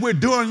stuff that we're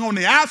doing on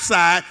the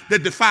outside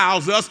that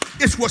defiles us.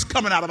 It's what's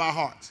coming out of our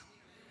hearts.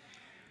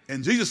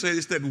 And Jesus said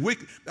it's that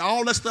wicked,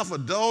 all that stuff,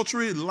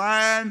 adultery,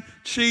 lying,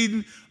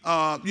 cheating,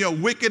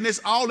 wickedness,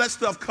 all that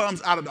stuff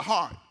comes out of the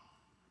heart.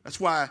 That's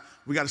why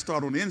we got to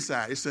start on the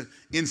inside. It's an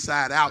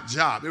inside-out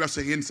job. Everybody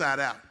say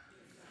inside out.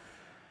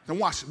 Now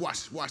watch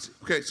it.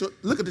 Okay, so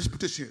look at this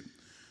petition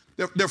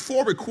here. There are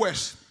 4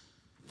 requests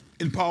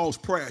in Paul's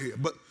prayer here,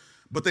 but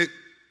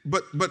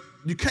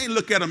you can't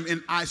look at them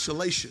in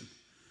isolation.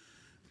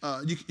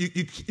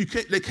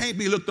 They can't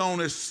be looked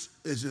on as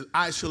an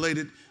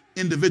isolated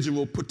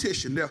individual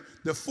petition. There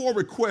are 4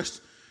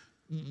 requests.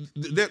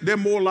 They're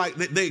more like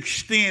they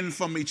extend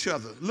from each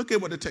other. Look at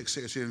what the text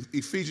says here in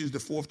Ephesians, the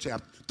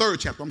 3rd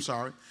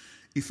chapter.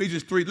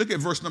 Ephesians 3. Look at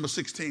verse number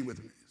 16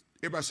 with me.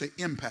 Everybody say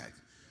impact.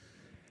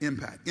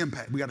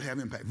 Impact. We got to have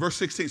impact. Verse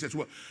 16 says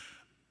what?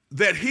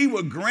 That he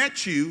will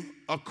grant you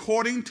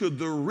according to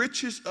the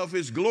riches of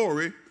his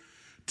glory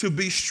to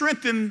be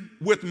strengthened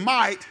with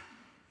might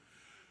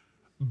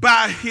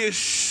by his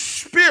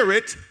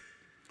Spirit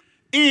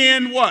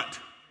in what?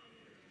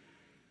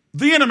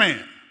 The inner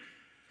man.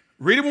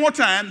 Read it one more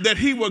time. That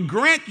he will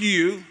grant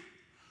you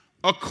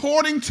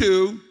according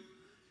to,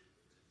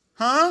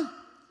 the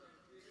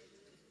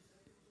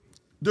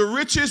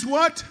riches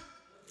what?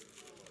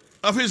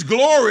 Of his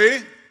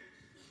glory,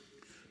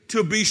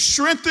 to be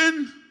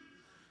strengthened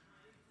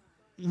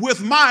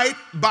with might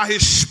by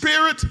his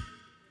spirit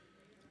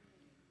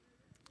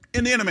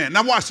in the inner man.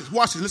 Now watch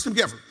this, listen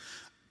carefully.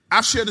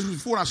 I've shared this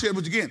before and I'll share it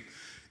with you again.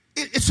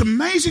 It's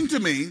amazing to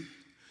me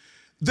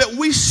that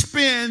we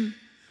spend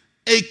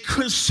a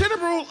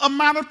considerable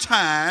amount of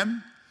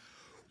time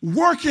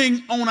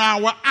working on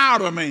our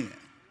outer man.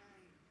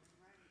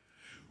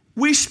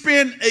 We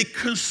spend a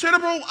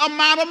considerable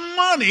amount of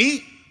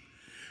money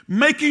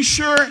making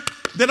sure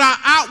that our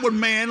outward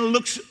man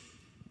looks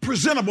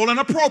presentable and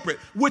appropriate,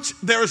 which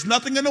there is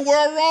nothing in the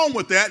world wrong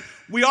with that.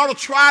 We ought to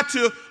try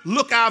to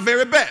look our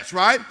very best,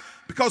 right?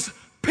 Because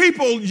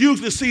people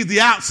usually see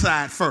the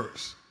outside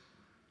first,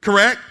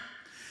 correct?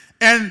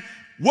 And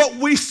what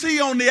we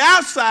see on the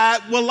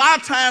outside will a lot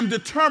of times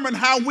determine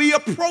how we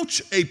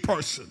approach a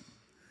person.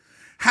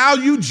 How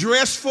you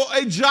dress for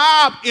a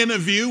job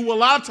interview will a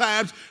lot of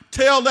times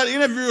tell that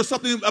interviewer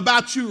something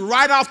about you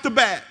right off the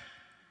bat.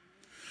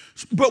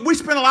 But we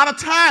spend a lot of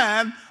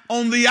time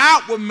on the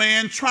outward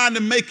man trying to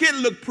make it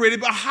look pretty,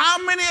 but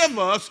how many of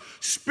us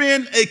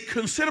spend a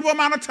considerable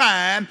amount of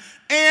time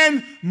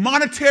and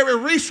monetary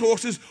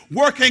resources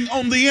working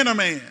on the inner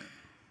man?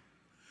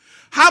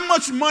 How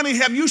much money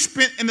have you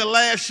spent in the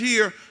last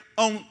year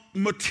on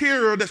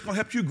material that's going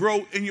to help you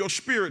grow in your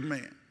spirit,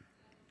 man?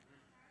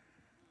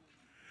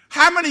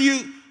 How many of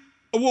you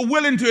were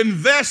willing to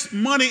invest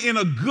money in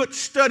a good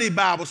study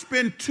Bible,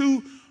 spend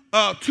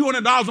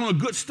 $200 on a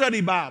good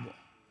study Bible?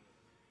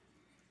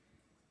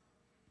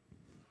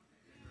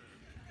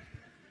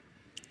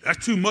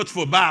 That's too much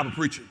for a Bible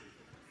preacher.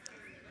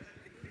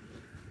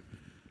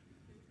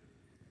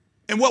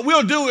 And what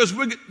we'll do is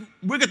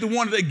we'll get the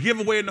one that they give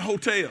away in the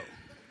hotel.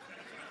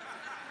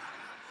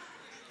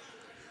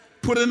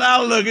 Put it in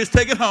our luggage,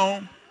 take it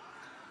home.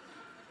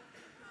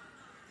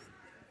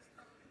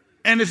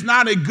 And it's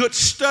not a good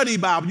study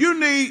Bible. You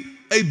need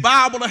a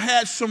Bible that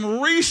has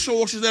some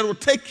resources that will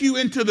take you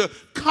into the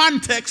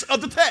context of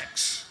the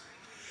text.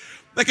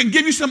 That can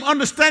give you some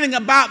understanding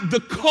about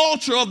the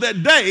culture of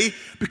that day,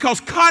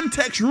 because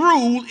context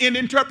rule in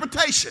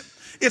interpretation.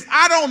 If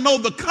I don't know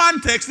the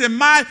context, then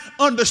my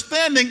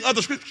understanding of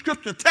the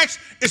scripture text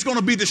is going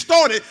to be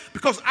distorted,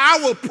 because I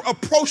will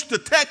approach the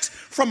text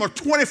from a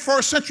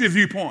 21st century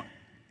viewpoint.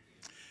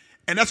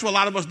 And that's what a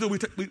lot of us do.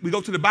 We go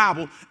to the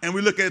Bible and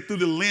we look at it through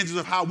the lenses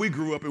of how we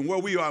grew up and where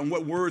we are and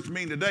what words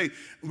mean today.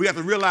 We have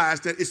to realize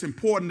that it's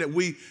important that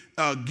we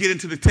get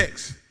into the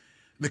text,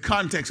 the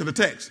context of the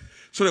text,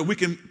 so that we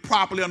can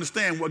properly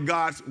understand what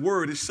God's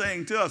word is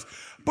saying to us.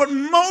 But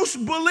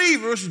most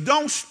believers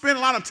don't spend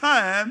a lot of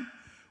time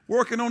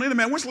working on inner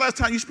man. When's the last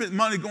time you spent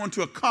money going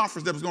to a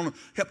conference that was going to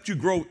help you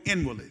grow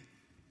inwardly?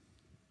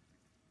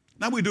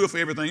 Now we do it for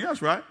everything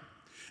else, right?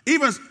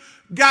 Even,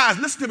 guys,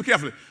 listen to me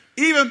carefully.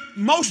 Even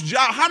most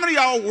jobs, how many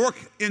of y'all work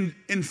in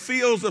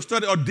fields of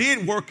study or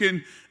did work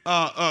in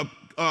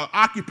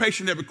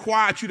occupation that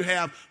required you to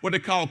have what they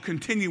call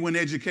continuing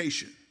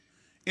education?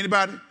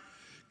 Anybody?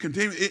 And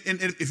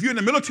if you're in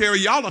the military,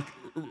 y'all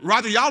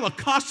are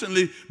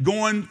constantly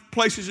going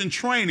places and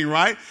training,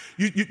 right?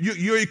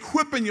 You're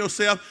equipping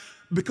yourself,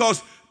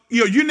 because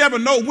you never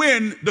know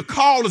when the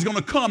call is going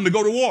to come to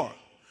go to war.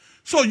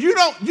 So you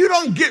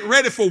don't get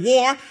ready for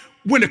war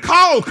when the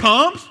call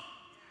comes.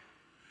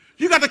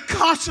 You got to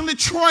constantly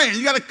train.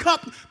 You got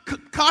to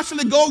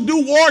constantly go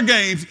do war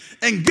games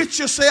and get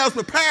yourselves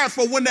prepared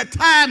for when that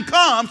time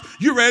comes,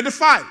 you're ready to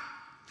fight.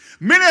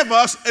 Many of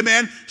us,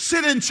 amen,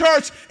 sit in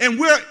church and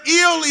we're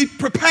illy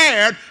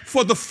prepared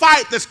for the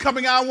fight that's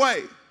coming our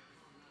way.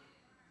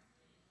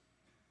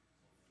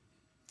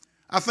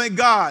 I thank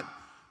God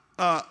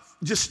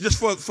just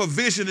for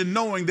vision and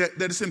knowing that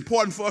it's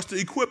important for us to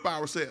equip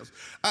ourselves.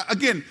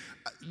 Again,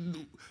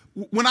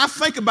 when I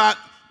think about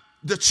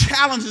the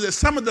challenges that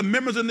some of the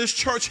members in this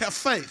church have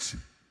faced,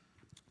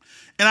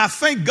 and I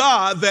thank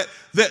God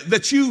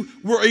that you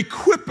were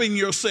equipping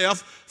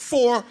yourself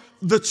for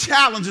the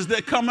challenges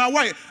that come our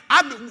way.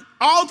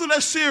 All through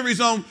that series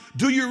on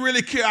Do You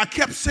Really Care, I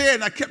kept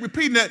saying, I kept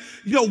repeating that,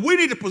 we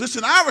need to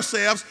position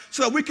ourselves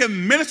so that we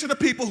can minister to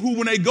people who,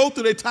 when they go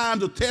through their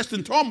times of test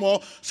and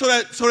turmoil, so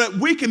that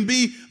we can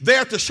be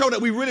there to show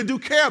that we really do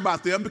care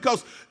about them.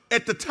 Because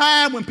at the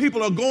time when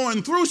people are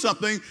going through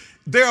something,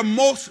 they're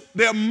most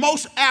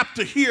apt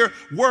to hear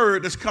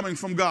word that's coming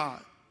from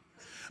God.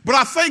 But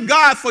I thank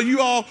God for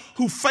you all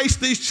who faced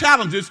these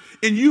challenges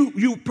and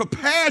you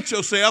prepared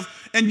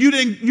yourself and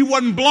you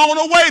wasn't blown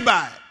away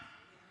by it.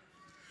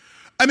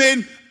 I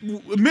mean,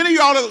 many of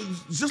y'all,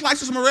 just like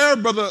Sister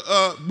Marrera,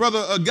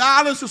 Brother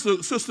Garland,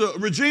 Sister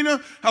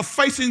Regina, are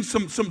facing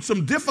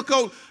some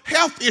difficult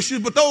health issues,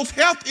 but those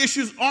health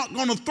issues aren't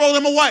going to throw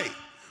them away,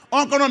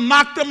 aren't going to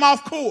knock them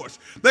off course.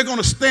 They're going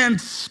to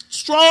stand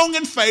strong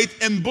in faith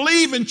and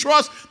believe and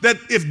trust that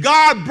if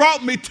God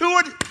brought me to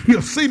it,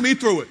 he'll see me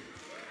through it.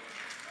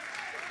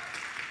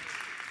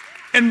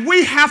 And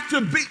we have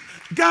to be,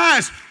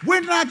 guys,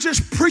 we're not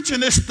just preaching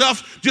this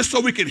stuff just so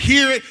we can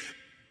hear it.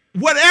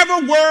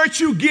 Whatever word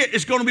you get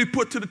is going to be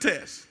put to the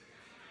test.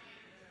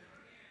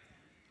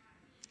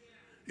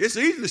 It's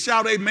easy to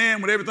shout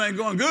amen when everything's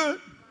going good.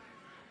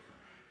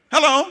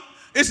 Hello.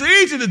 It's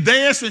easy to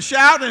dance and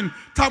shout and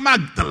talk about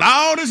the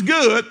Lord is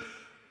good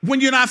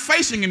when you're not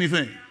facing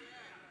anything.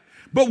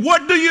 But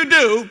what do you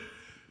do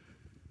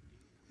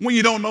when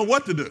you don't know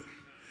what to do?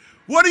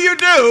 What do you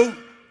do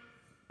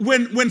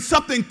when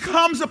something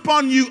comes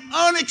upon you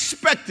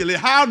unexpectedly?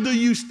 How do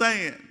you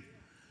stand?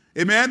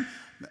 Amen?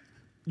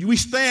 We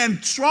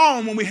stand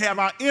strong when we have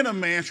our inner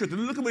man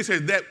strengthened. Look at what he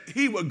says, that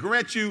he will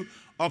grant you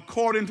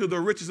according to the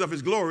riches of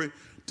his glory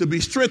to be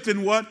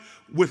strengthened what?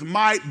 With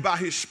might by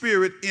his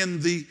spirit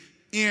in the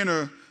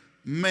inner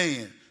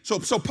man. So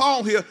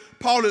Paul here,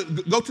 go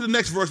to the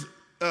next verse,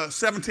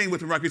 17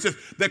 with him right here. He says,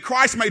 that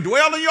Christ may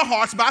dwell in your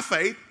hearts by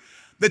faith,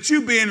 that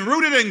you being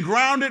rooted and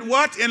grounded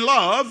what? In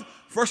love,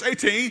 verse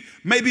 18,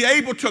 may be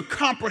able to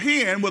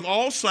comprehend with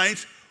all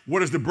saints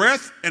what is the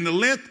breadth and the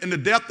length and the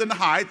depth and the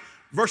height,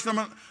 verse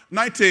number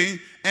 19,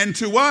 and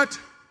to what?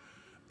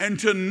 And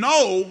to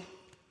know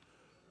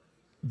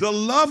the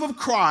love of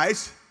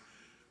Christ,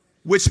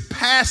 which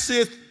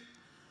passeth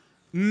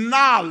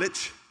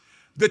knowledge,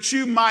 that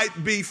you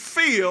might be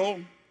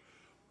filled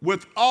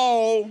with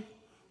all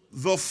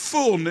the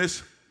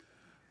fullness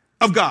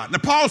of God. Now,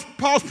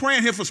 Paul's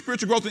praying here for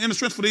spiritual growth and inner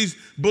strength for these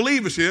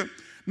believers here.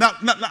 Now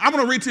I'm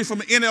going to read to you from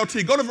the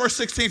NLT. Go to verse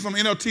 16 from the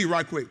NLT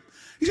right quick.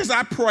 He says,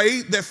 I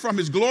pray that from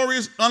his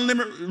glorious,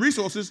 unlimited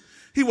resources,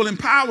 he will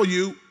empower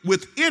you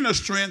with inner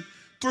strength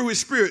through his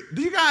spirit.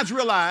 Do you guys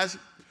realize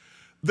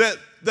that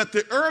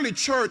the early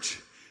church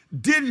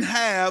didn't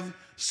have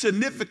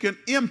significant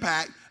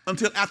impact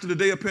until after the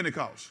day of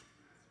Pentecost?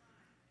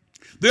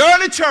 The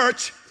early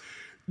church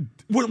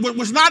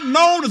was not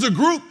known as a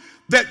group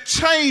that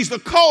changed the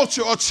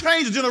culture or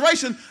changed the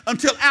generation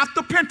until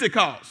after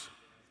Pentecost.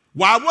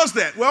 Why was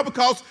that? Well,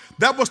 because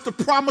that was the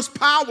promised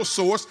power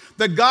source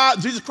that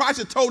Jesus Christ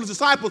had told his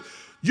disciples,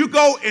 you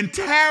go and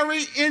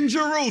tarry in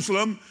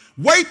Jerusalem,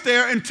 wait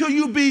there until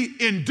you be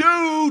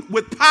endued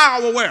with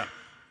power where?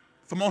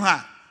 From on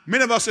high.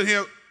 Many of us in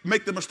here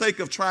make the mistake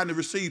of trying to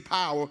receive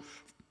power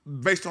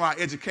based on our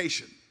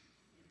education,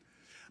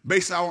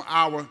 based on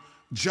our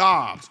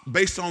jobs,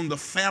 based on the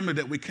family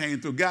that we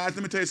came through. Guys,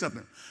 let me tell you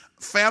something.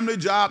 Family,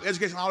 job,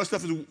 education, all this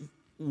stuff is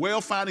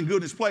well fine and good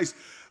in its place,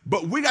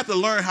 but we got to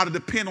learn how to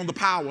depend on the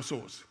power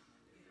source.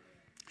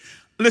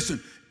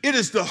 Listen, it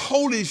is the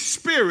Holy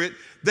Spirit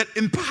that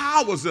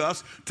empowers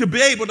us to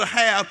be able to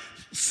have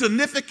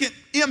significant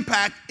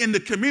impact in the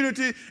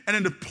community and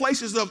in the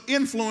places of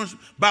influence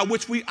by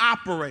which we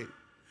operate.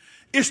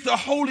 It's the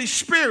Holy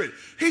Spirit.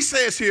 He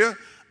says here,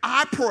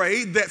 I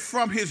pray that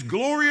from his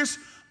glorious,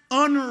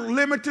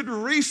 unlimited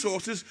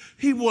resources,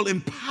 he will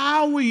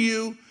empower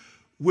you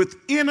with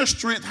inner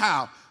strength.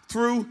 How?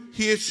 Through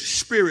his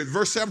spirit.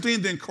 Verse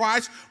 17, then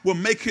Christ will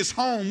make his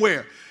home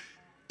where?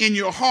 In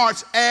your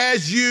hearts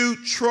as you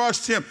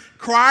trust him.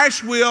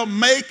 Christ will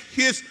make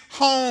his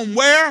home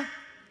where?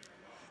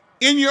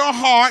 In your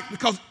heart,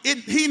 because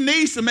he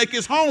needs to make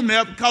his home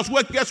there, because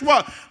guess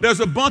what? There's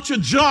a bunch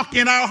of junk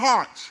in our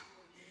hearts.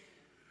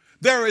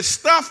 There is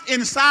stuff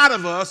inside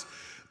of us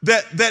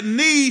that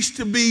needs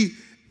to be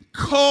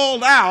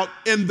called out,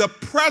 in the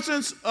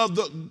presence of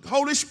the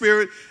Holy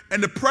Spirit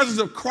and the presence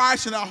of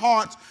Christ in our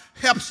hearts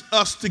helps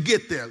us to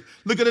get there.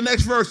 Look at the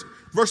next verse.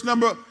 Verse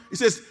number, it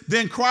says,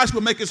 then Christ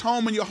will make his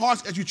home in your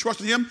hearts as you trust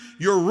in him.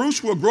 Your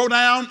roots will grow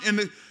down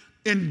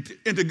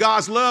into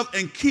God's love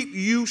and keep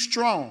you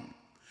strong.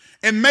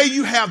 And may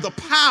you have the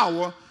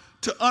power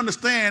to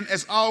understand,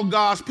 as all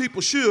God's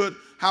people should,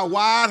 how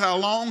wide, how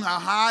long, how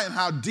high, and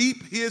how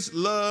deep his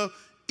love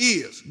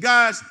is.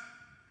 Guys,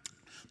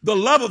 the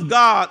love of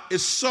God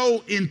is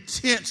so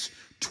intense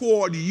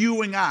toward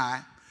you and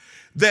I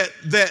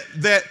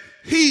that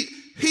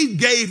he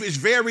gave his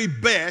very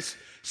best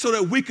so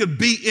that we could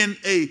be in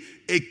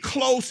a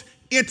close,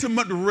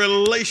 intimate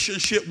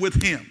relationship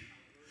with him.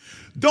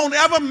 Don't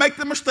ever make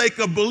the mistake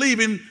of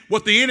believing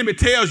what the enemy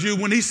tells you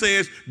when he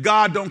says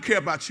God don't care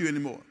about you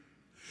anymore.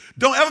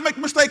 Don't ever make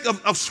the mistake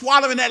of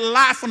swallowing that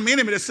lie from the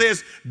enemy that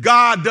says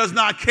God does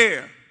not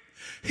care.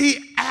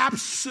 He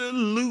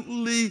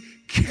absolutely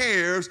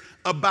cares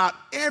about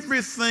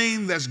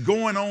everything that's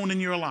going on in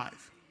your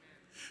life.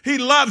 He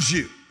loves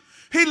you.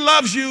 He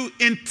loves you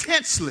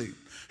intensely.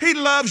 He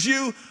loves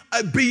you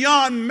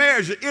beyond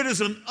measure. It is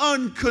an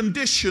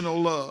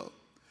unconditional love.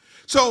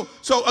 So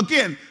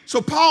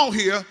Paul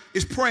here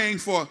is praying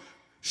for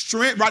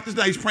strength. Write this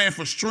down. He's praying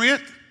for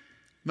strength,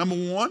 number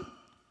one.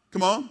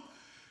 Come on.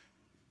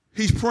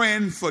 He's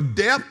praying for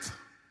depth,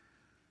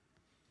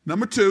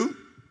 number two.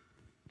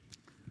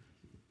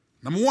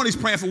 Number one, he's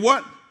praying for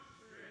what?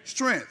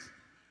 Strength.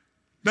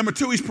 Number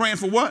two, he's praying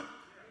for what?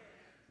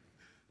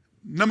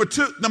 Number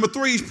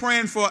three, he's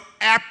praying for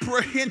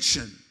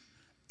apprehension.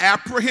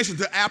 Apprehension.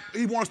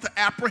 He wants to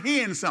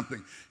apprehend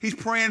something. He's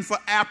praying for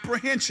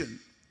apprehension.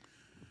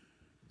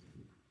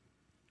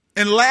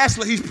 And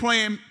lastly, he's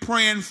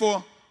praying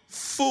for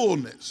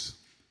fullness.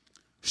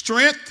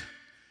 strength,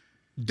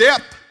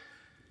 depth,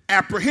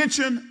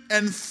 apprehension,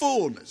 and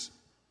fullness.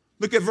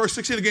 Look at verse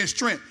 16 again,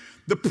 strength.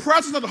 The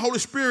presence of the Holy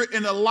Spirit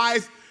in the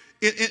life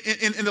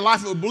in the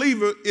life of a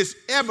believer is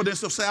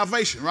evidence of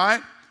salvation,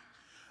 right?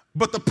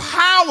 But the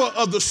power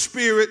of the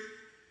Spirit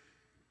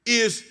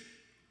is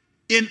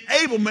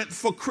enablement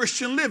for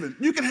Christian living.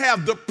 You can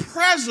have the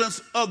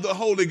presence of the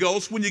Holy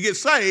Ghost when you get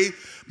saved,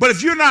 but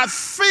if you're not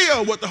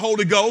filled with the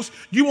Holy Ghost,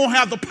 you won't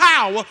have the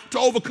power to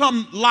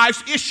overcome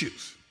life's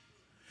issues.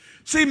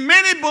 See,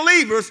 many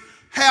believers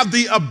have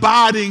the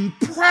abiding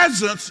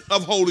presence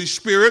of Holy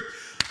Spirit,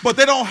 but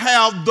they don't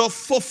have the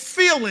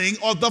fulfilling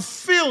or the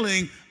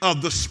filling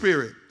of the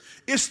Spirit.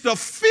 It's the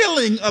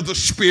filling of the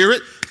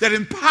Spirit that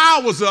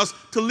empowers us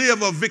to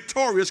live a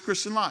victorious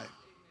Christian life.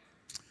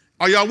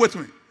 Are y'all with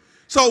me?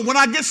 So when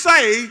I get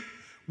saved,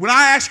 when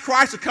I ask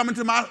Christ to come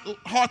into my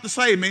heart to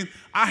save me,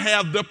 I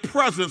have the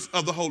presence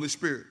of the Holy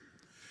Spirit.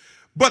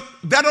 But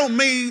that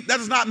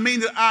does not mean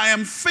that I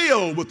am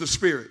filled with the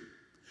Spirit.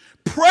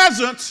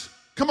 Presence,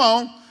 come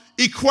on,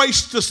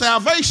 equates to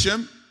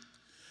salvation,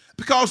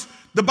 because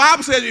the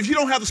Bible says if you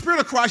don't have the Spirit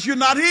of Christ, you're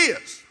not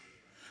his.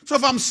 So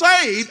if I'm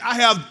saved, I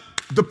have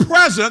the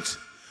presence,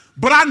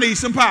 but I need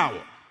some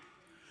power.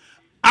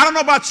 I don't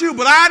know about you,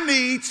 but I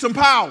need some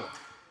power.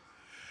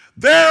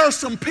 There are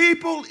some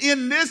people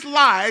in this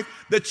life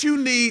that you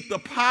need the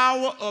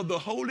power of the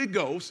Holy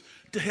Ghost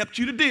to help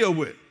you to deal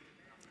with.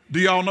 Do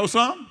y'all know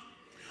some?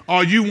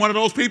 Are you one of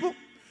those people?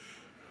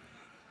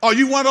 Are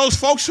you one of those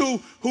folks who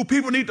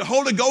people need the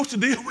Holy Ghost to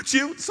deal with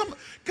you?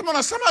 Come on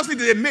now, some of us need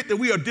to admit that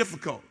we are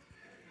difficult.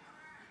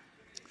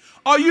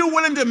 Are you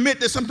willing to admit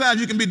that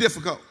sometimes you can be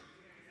difficult?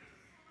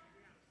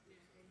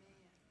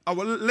 Oh,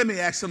 well, let me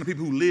ask some of the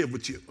people who live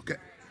with you, okay?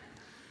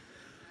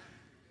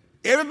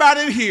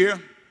 Everybody in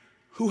here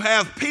who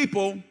have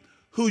people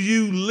who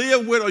you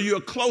live with or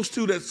you're close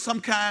to that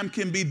sometimes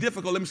can be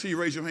difficult, let me see you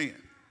raise your hand.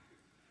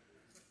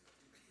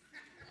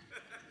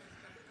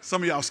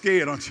 Some of y'all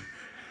scared, aren't you?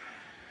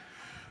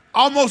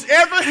 Almost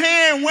every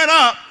hand went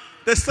up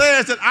that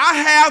says that I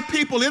have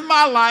people in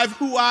my life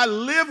who I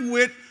live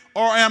with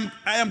or I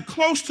am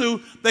close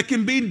to that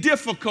can be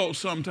difficult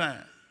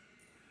sometimes,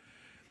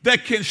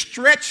 that can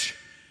stretch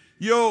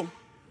your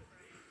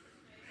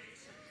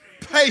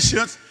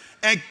patience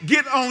and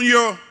get on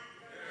your,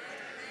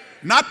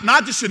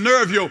 not just your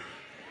nerve,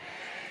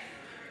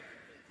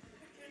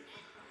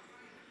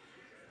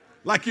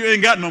 like you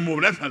ain't got no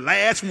more. That's the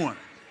last one.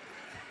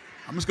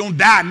 I'm just going to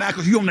die now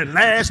because you're on that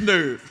last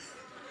nerve.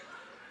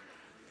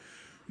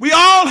 We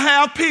all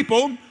have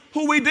people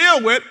who we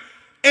deal with,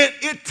 and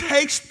it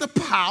takes the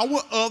power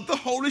of the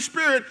Holy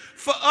Spirit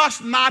for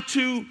us not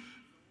to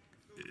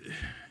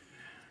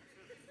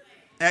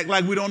act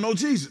like we don't know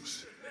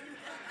Jesus.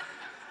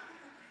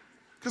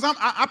 Because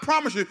I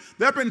promise you,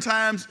 there have been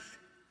times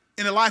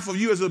in the life of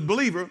you as a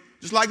believer,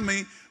 just like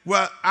me,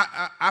 where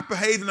I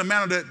behaved in a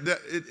manner that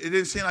it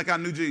didn't seem like I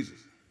knew Jesus.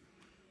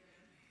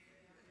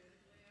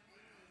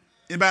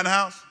 Anybody in the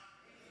house?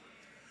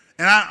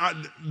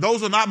 And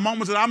those are not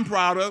moments that I'm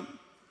proud of,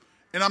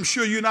 and I'm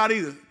sure you're not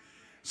either.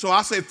 So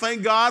I say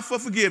thank God for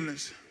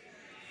forgiveness.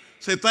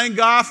 Say thank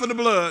God for the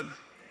blood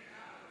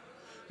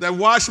that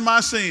washed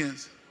my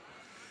sins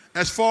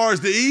as far as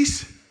the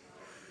east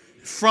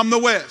from the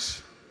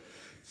west.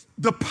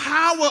 The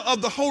power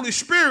of the Holy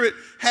Spirit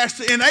has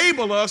to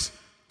enable us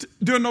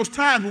during those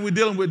times when we're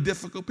dealing with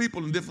difficult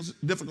people and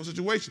difficult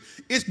situations.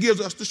 It gives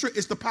us the strength.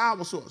 It's the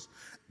power source.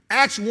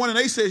 Acts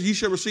 1:8 says, "Ye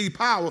shall receive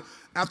power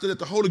after that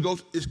the Holy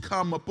Ghost is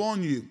come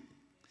upon you."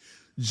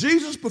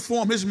 Jesus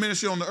performed his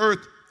ministry on the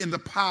earth in the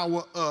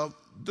power of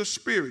the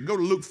Spirit. Go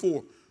to Luke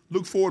 4.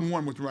 Luke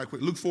 4:1 with me right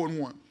quick. Luke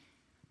 4:1.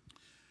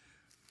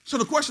 So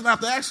the question I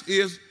have to ask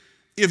is,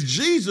 if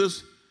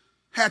Jesus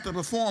had to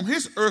perform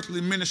his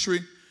earthly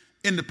ministry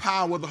in the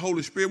power of the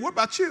Holy Spirit, what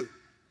about you?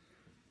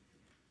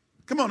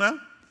 Come on now.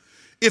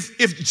 If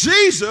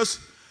Jesus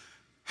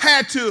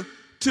had to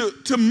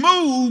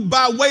move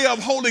by way of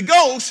Holy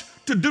Ghost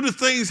to do the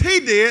things he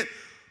did,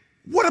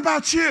 what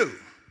about you?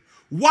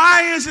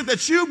 Why is it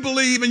that you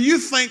believe and you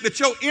think that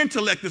your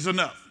intellect is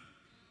enough?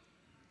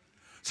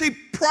 See,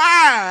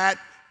 pride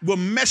will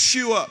mess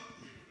you up.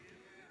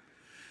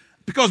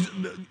 Because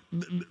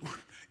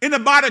in the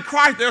body of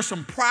Christ, there are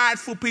some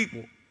prideful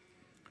people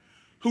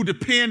who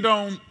depend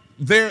on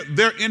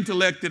their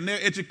intellect and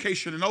their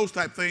education and those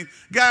type things.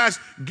 Guys,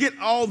 get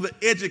all the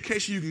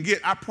education you can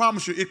get. I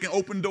promise you it can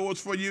open doors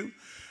for you.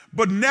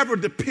 But never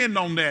depend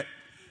on that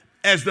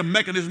as the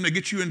mechanism to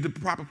get you into the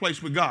proper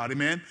place with God,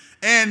 amen?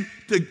 And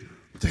to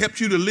help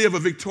you to live a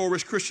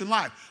victorious Christian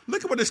life.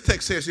 Look at what this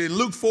text says here. In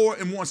Luke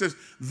 4:1 says,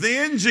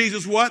 "Then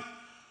Jesus," what?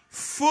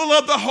 "Full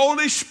of the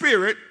Holy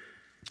Spirit,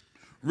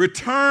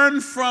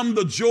 returned from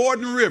the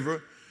Jordan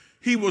River.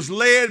 He was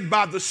led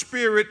by the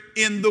Spirit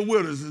in the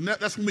wilderness." And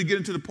that's when we get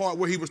into the part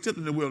where he was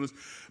tempted in the wilderness.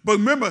 But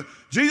remember,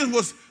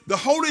 the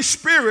Holy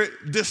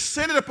Spirit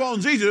descended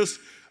upon Jesus,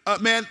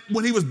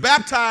 when he was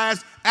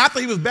baptized, after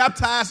he was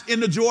baptized in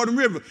the Jordan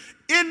River.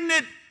 Isn't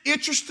it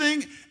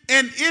interesting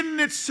And isn't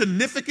it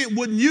significant,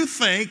 wouldn't you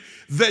think,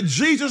 that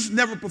Jesus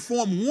never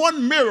performed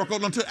one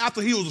miracle until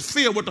after he was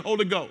filled with the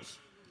Holy Ghost?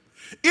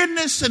 Isn't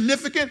it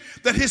significant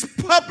that his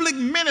public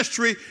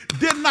ministry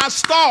did not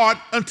start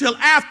until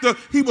after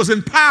he was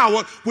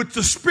empowered with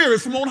the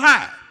Spirit from on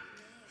high?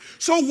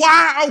 So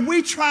why are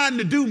we trying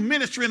to do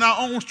ministry in our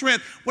own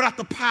strength without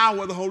the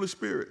power of the Holy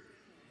Spirit?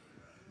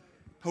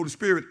 Holy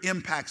Spirit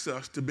impacts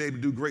us to be able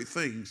to do great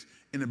things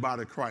in the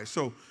body of Christ.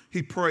 So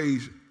he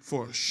prays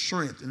for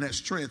strength, and that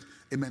strength,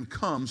 amen,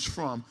 comes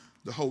from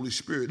the Holy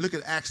Spirit. Look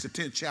at Acts the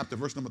 10th chapter,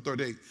 verse number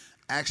 38.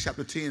 Acts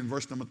chapter 10,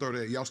 verse number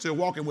 38. Y'all still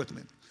walking with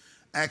me?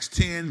 Acts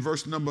 10,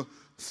 verse number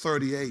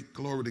 38.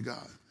 Glory to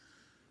God.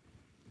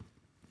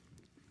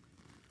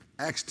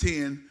 Acts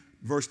 10,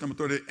 verse number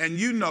 38. And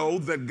you know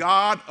that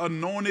God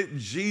anointed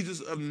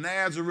Jesus of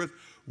Nazareth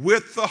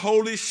with the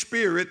Holy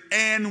Spirit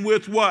and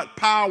with what?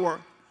 Power.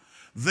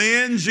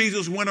 Then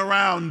Jesus went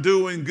around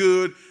doing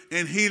good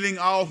and healing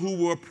all who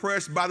were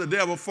oppressed by the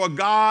devil, for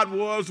God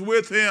was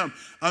with him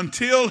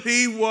until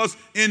he was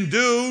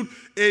endued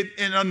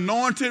and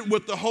anointed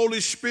with the Holy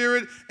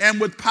Spirit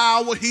and with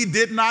power. He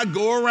did not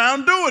go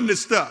around doing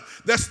this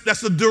stuff.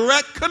 That's a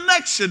direct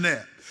connection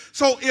there.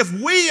 So if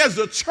we as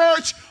a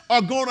church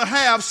are going to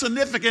have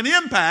significant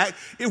impact,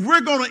 if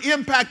we're going to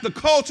impact the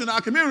culture in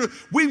our community,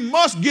 we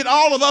must get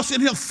all of us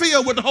in here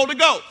filled with the Holy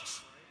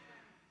Ghost.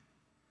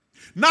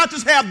 Not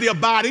just have the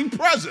abiding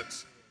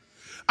presence.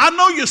 I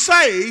know you're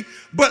saved,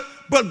 but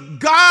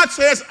God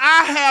says,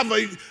 I have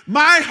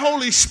my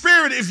Holy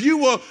Spirit, if you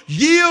will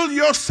yield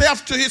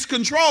yourself to his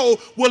control,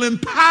 will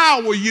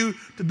empower you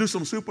to do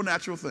some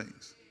supernatural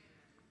things.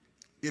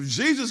 If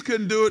Jesus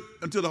couldn't do it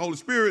until the Holy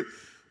Spirit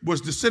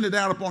was descended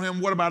down upon him,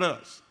 what about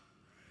us?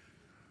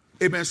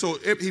 Amen. So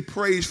he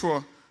prays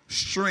for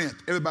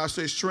strength. Everybody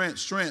say strength,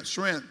 strength,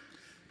 strength.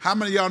 How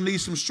many of y'all need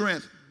some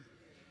strength?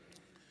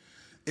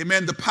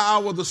 Amen. The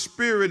power of the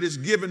Spirit is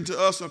given to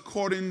us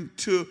according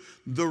to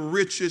the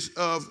riches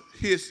of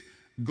his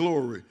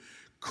glory.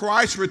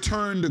 Christ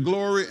returned to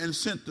glory and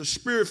sent the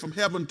Spirit from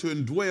heaven to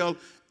indwell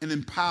and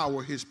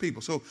empower his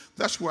people. So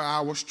that's where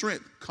our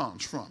strength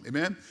comes from.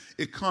 Amen.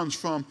 It comes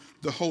from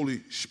the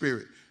Holy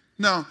Spirit.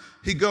 Now,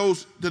 he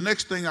goes, the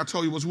next thing I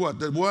told you was what?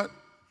 The what?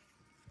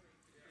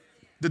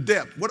 The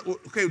depth. What?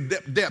 Okay,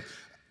 depth.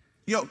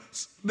 You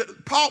know,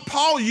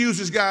 Paul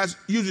uses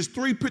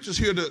three pictures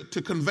here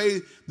to convey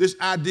this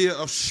idea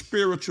of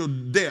spiritual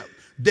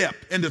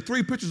depth. And the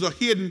three pictures are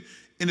hidden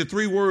in the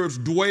three words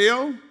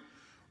dwell,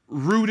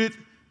 rooted,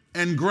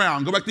 and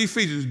ground. Go back to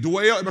Ephesians.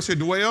 Dwell, everybody say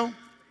dwell,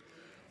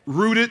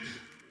 rooted,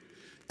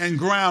 and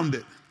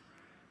grounded.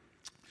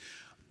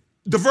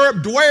 The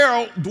verb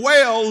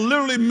dwell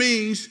literally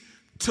means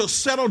to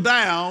settle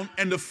down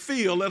and to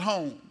feel at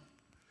home.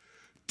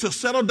 To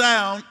settle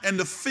down and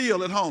to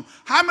feel at home.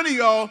 How many of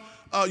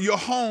y'all, your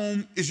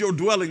home is your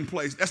dwelling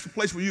place? That's the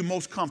place where you're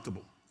most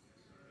comfortable.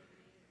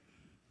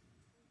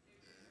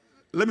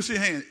 Let me see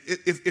your hand.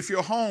 If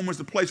your home is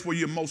the place where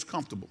you're most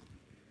comfortable.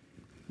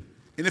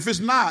 And if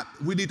it's not,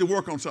 we need to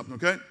work on something,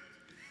 okay?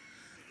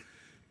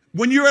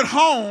 When you're at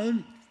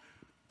home,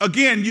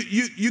 again,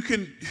 you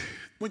can,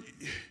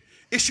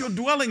 it's your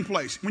dwelling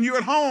place. When you're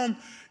at home,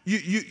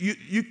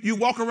 you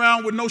walk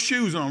around with no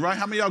shoes on, right?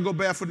 How many of y'all go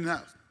barefoot in the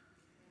house?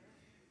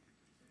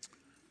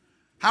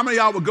 How many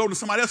of y'all would go to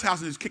somebody else's house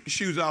and just kick your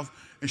shoes off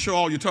and show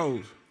all your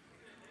toes?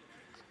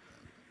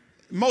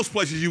 Most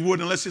places you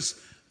wouldn't, unless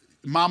it's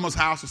mama's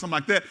house or something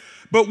like that.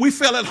 But we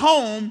feel at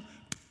home.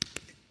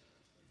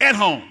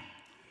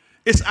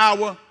 It's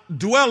our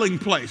dwelling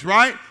place,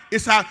 right?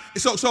 It's our,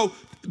 so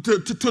to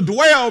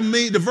dwell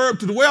mean, the verb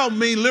to dwell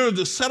mean literally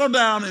to settle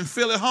down and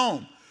feel at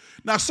home.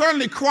 Now,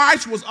 certainly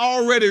Christ was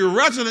already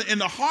resident in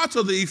the hearts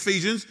of the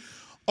Ephesians,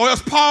 or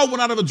else Paul would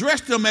not have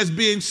addressed them as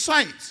being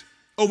saints.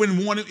 Over in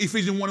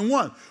Ephesians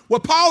 1:1.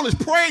 What Paul is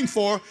praying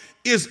for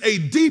is a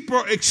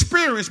deeper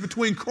experience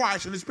between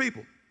Christ and his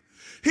people.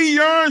 He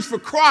yearns for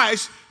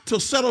Christ to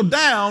settle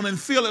down and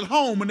feel at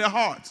home in their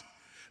hearts.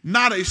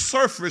 Not a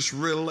surface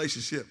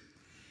relationship,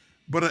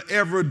 but an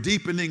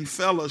ever-deepening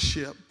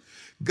fellowship.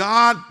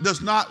 God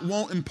does not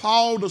want, and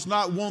Paul does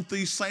not want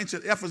these saints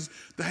at Ephesus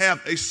to have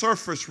a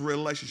surface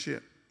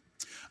relationship.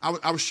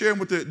 I was sharing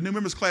with the new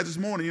members class this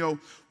morning, you know,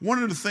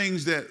 one of the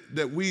things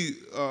that we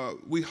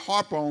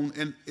harp on,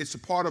 and it's a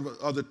part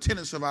of the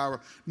tenets of our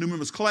new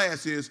members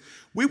class, is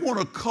we want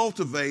to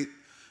cultivate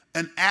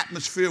an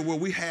atmosphere where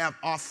we have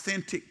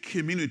authentic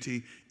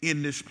community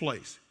in this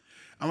place.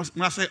 And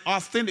when I say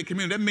authentic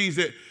community, that means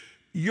that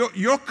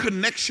your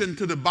connection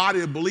to the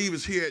body of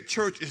believers here at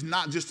church is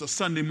not just a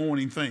Sunday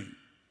morning thing.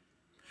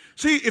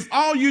 See, if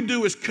all you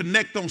do is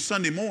connect on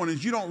Sunday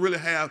mornings, you don't really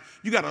have,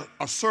 you got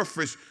a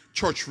surface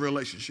church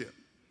relationship.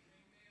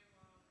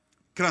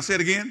 Can I say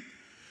it again?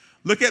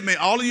 Look at me.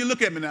 All of you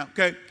look at me now,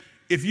 okay?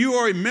 If you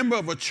are a member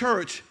of a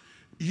church,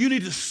 you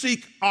need to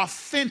seek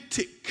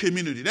authentic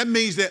community. That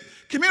means that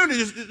community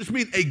just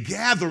means a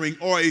gathering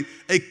or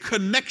a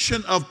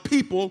connection of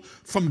people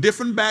from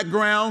different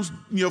backgrounds,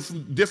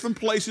 from different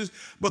places,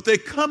 but they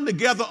come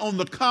together on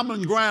the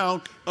common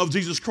ground of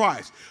Jesus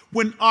Christ.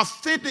 When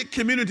authentic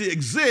community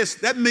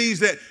exists, that means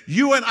that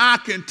you and I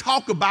can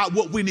talk about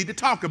what we need to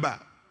talk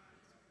about.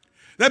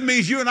 That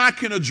means you and I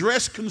can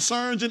address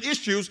concerns and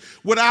issues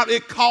without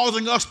it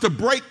causing us to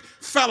break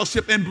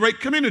fellowship and break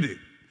community.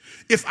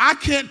 If I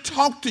can't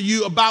talk to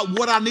you about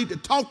what I need to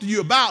talk to you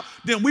about,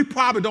 then we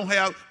probably don't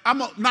have,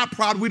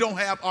 we don't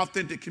have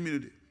authentic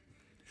community.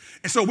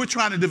 And so we're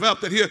trying to develop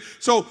that here.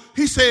 So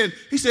he says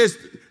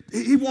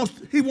he wants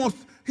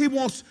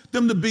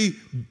them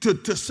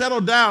to settle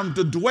down,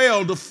 to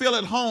dwell, to feel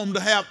at home, to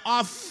have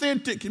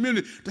authentic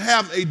community, to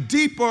have a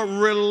deeper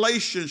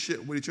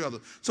relationship with each other.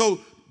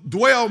 So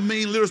dwell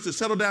means literally to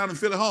settle down and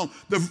feel at home.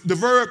 The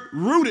verb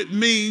rooted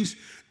means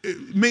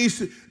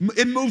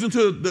it moves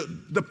into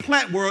the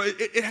plant world.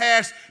 It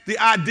has the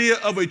idea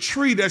of a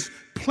tree that's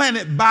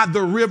planted by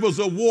the rivers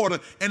of water,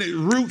 and its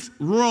roots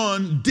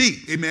run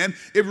deep. Amen.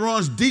 It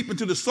runs deep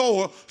into the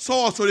soil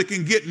so it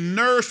can get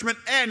nourishment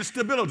and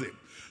stability.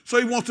 So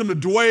he wants them to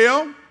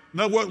dwell, in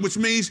other words, which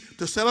means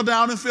to settle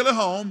down and feel at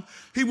home.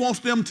 He wants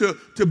them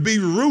to be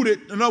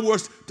rooted, in other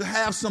words, to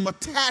have some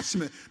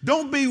attachment.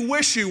 Don't be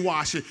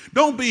wishy-washy.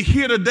 Don't be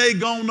here today,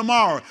 gone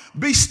tomorrow.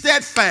 Be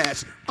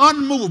steadfast,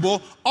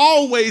 unmovable,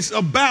 always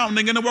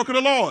abounding in the work of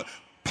the Lord.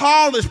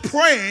 Paul is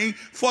praying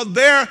for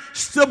their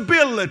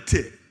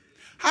stability.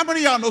 How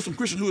many of y'all know some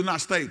Christians who are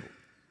not stable?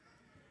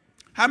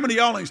 How many of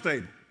y'all ain't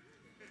stable?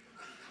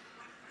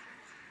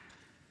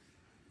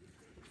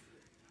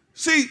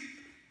 See,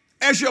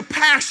 as your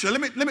pastor, let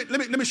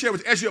me share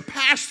with you. As your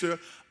pastor,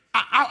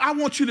 I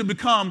want you to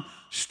become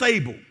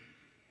stable,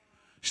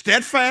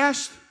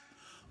 steadfast,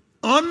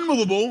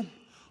 unmovable,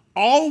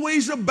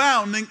 always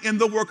abounding in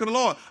the work of the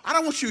Lord. I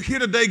don't want you here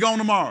today, gone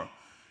tomorrow.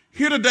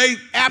 Here today,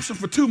 absent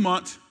for 2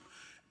 months,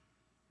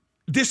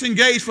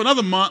 disengaged for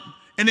another month,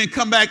 and then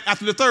come back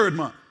after the 3rd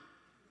month.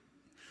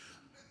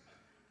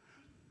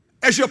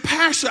 As your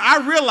pastor,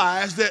 I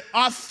realize that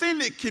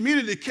authentic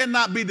community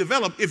cannot be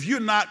developed if you're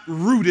not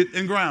rooted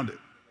and grounded.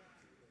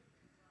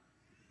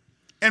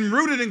 And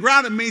rooted and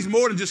grounded means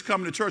more than just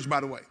coming to church,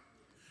 by the way.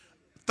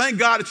 Thank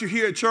God that you're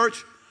here at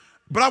church,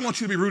 but I want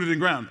you to be rooted and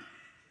grounded.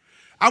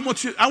 I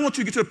want you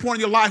to get to the point in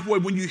your life where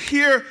when you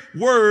hear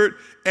word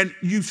and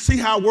you see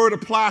how word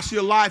applies to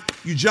your life,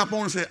 you jump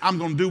on and say, I'm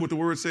going to do what the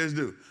word says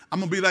do. I'm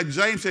going to be like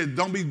James said,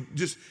 don't be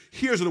just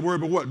hearers of the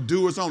word, but what?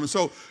 Doers only.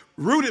 So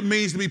rooted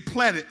means to be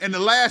planted. And the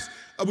last,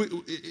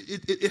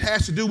 it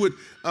has to do with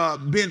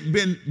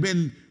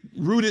being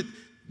rooted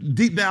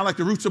deep down like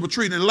the roots of a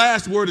tree. And the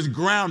last word is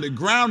grounded.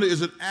 Grounded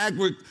is an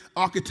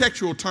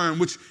architectural term,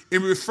 which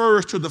it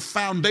refers to the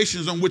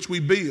foundations on which we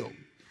build.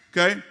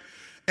 Okay?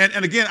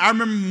 And again, I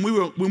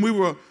remember when we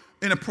were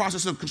in the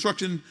process of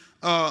constructing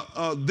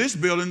this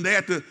building, they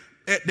had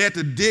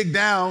to dig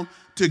down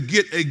to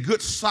get a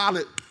good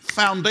solid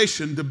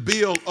foundation to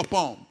build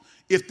upon.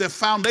 If the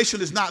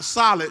foundation is not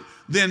solid,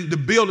 then the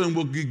building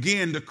will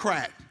begin to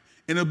crack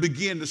and it'll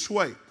begin to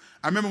sway.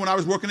 I remember when I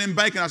was working in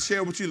banking, I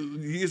shared with you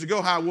years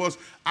ago how it was.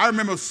 I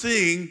remember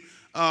seeing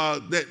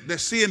that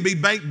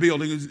CNB Bank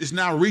building is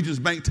now Regions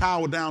Bank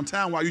Tower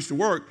downtown where I used to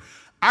work.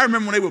 I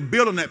remember when they were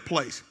building that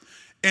place.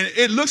 And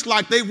it looks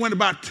like they went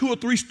about 2 or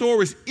 3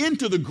 stories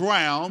into the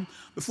ground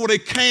before they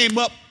came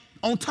up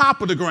on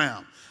top of the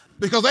ground.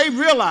 Because they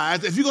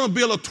realized if you're going to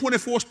build a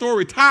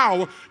 24-story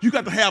tower, you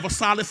got to have a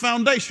solid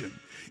foundation.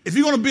 If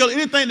you're going to build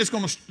anything that's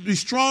going to be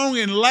strong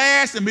and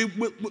last and be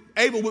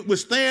able to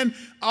withstand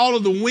all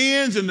of the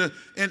winds and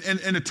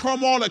the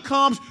turmoil that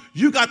comes,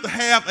 you got to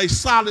have a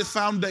solid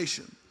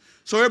foundation.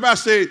 So everybody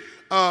say,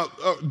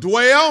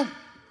 dwell,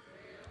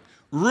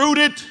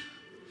 rooted,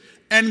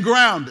 and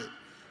grounded.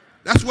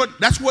 That's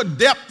what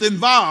depth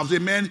involves,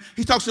 amen.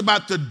 He talks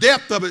about the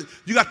depth of it.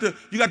 You got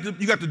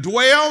to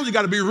dwell, you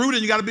got to be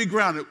rooted, you got to be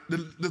grounded.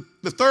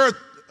 The third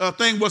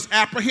thing was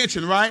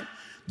apprehension, right?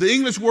 The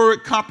English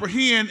word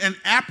comprehend and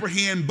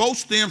apprehend both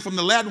stem from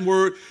the Latin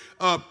word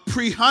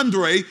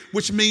prehendere,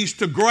 which means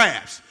to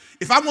grasp.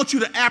 If I want you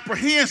to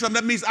apprehend something,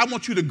 that means I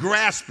want you to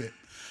grasp it.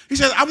 He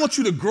says, I want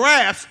you to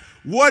grasp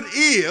what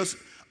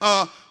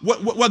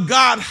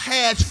God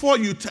has for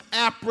you to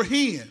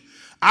apprehend.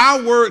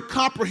 Our word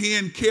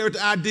comprehend carries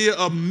the idea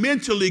of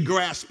mentally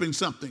grasping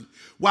something,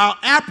 while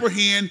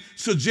apprehend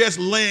suggests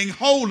laying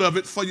hold of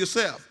it for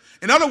yourself.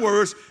 In other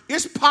words,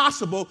 it's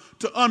possible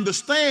to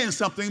understand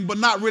something but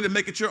not really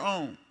make it your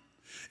own.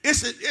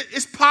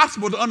 It's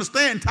possible to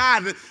understand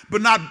tithing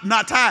but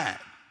not tithe.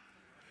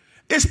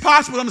 It's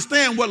possible to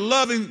understand what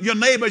loving your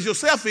neighbor as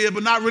yourself is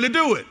but not really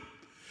do it.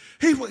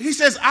 He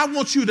says, I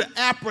want you to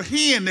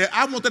apprehend that.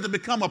 I want that to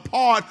become a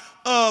part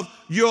of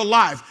your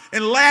life.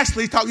 And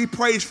lastly, he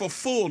prays for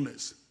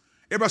fullness.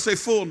 Everybody say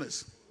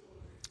fullness.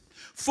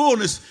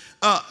 Fullness,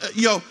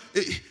 he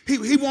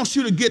wants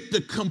you to get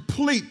the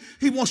complete.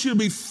 He wants you to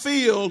be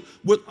filled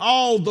with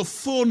all the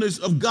fullness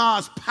of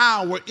God's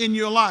power in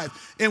your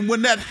life. And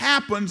when that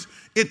happens,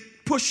 it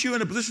push you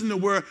in a position to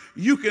where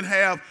you can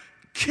have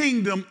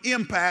kingdom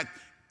impact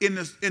in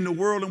the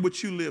world in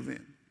which you live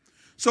in.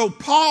 So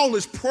Paul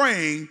is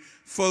praying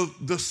for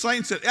the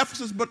saints at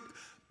Ephesus, but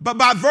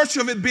by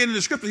virtue of it being in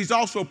the scripture, he's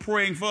also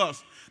praying for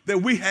us that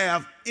we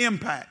have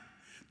impact,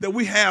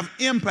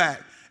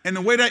 And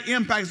the way that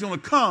impact is going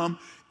to come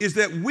is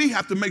that we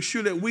have to make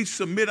sure that we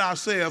submit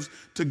ourselves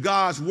to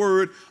God's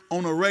word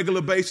on a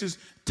regular basis,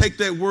 take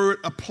that word,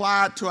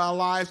 apply it to our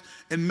lives,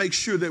 and make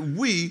sure that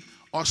we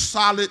are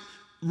solid,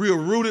 real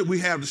rooted. We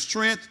have the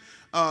strength,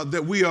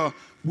 that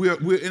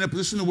we're in a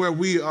position where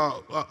we are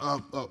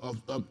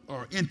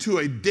into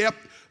a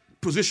depth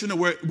position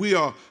where we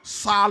are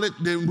solid,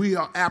 then we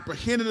are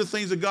apprehending the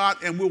things of God,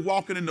 and we're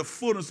walking in the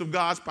fullness of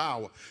God's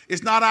power.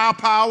 It's not our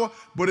power,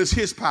 but it's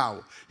his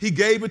power. He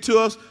gave it to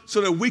us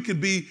so that we could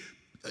be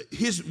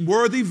his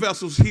worthy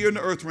vessels here in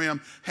the earth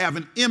realm, have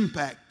an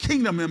impact,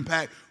 kingdom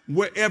impact,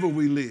 wherever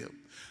we live.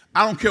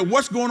 I don't care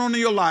what's going on in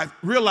your life,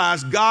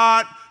 realize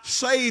God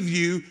saved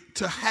you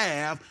to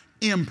have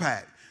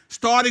impact,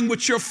 starting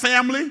with your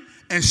family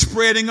and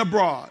spreading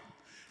abroad.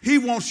 He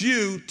wants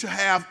you to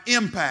have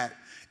impact.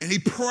 And he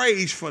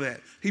prays for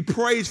that. He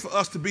prays for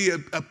us to be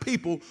a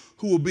people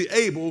who will be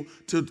able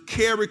to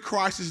carry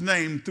Christ's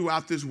name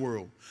throughout this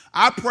world.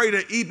 I pray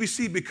that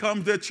EBC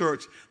becomes that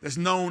church that's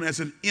known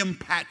as an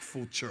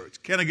impactful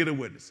church. Can I get a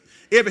witness?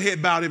 Every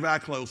head bowed, every eye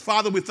closed.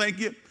 Father, we thank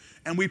you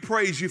and we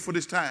praise you for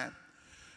this time.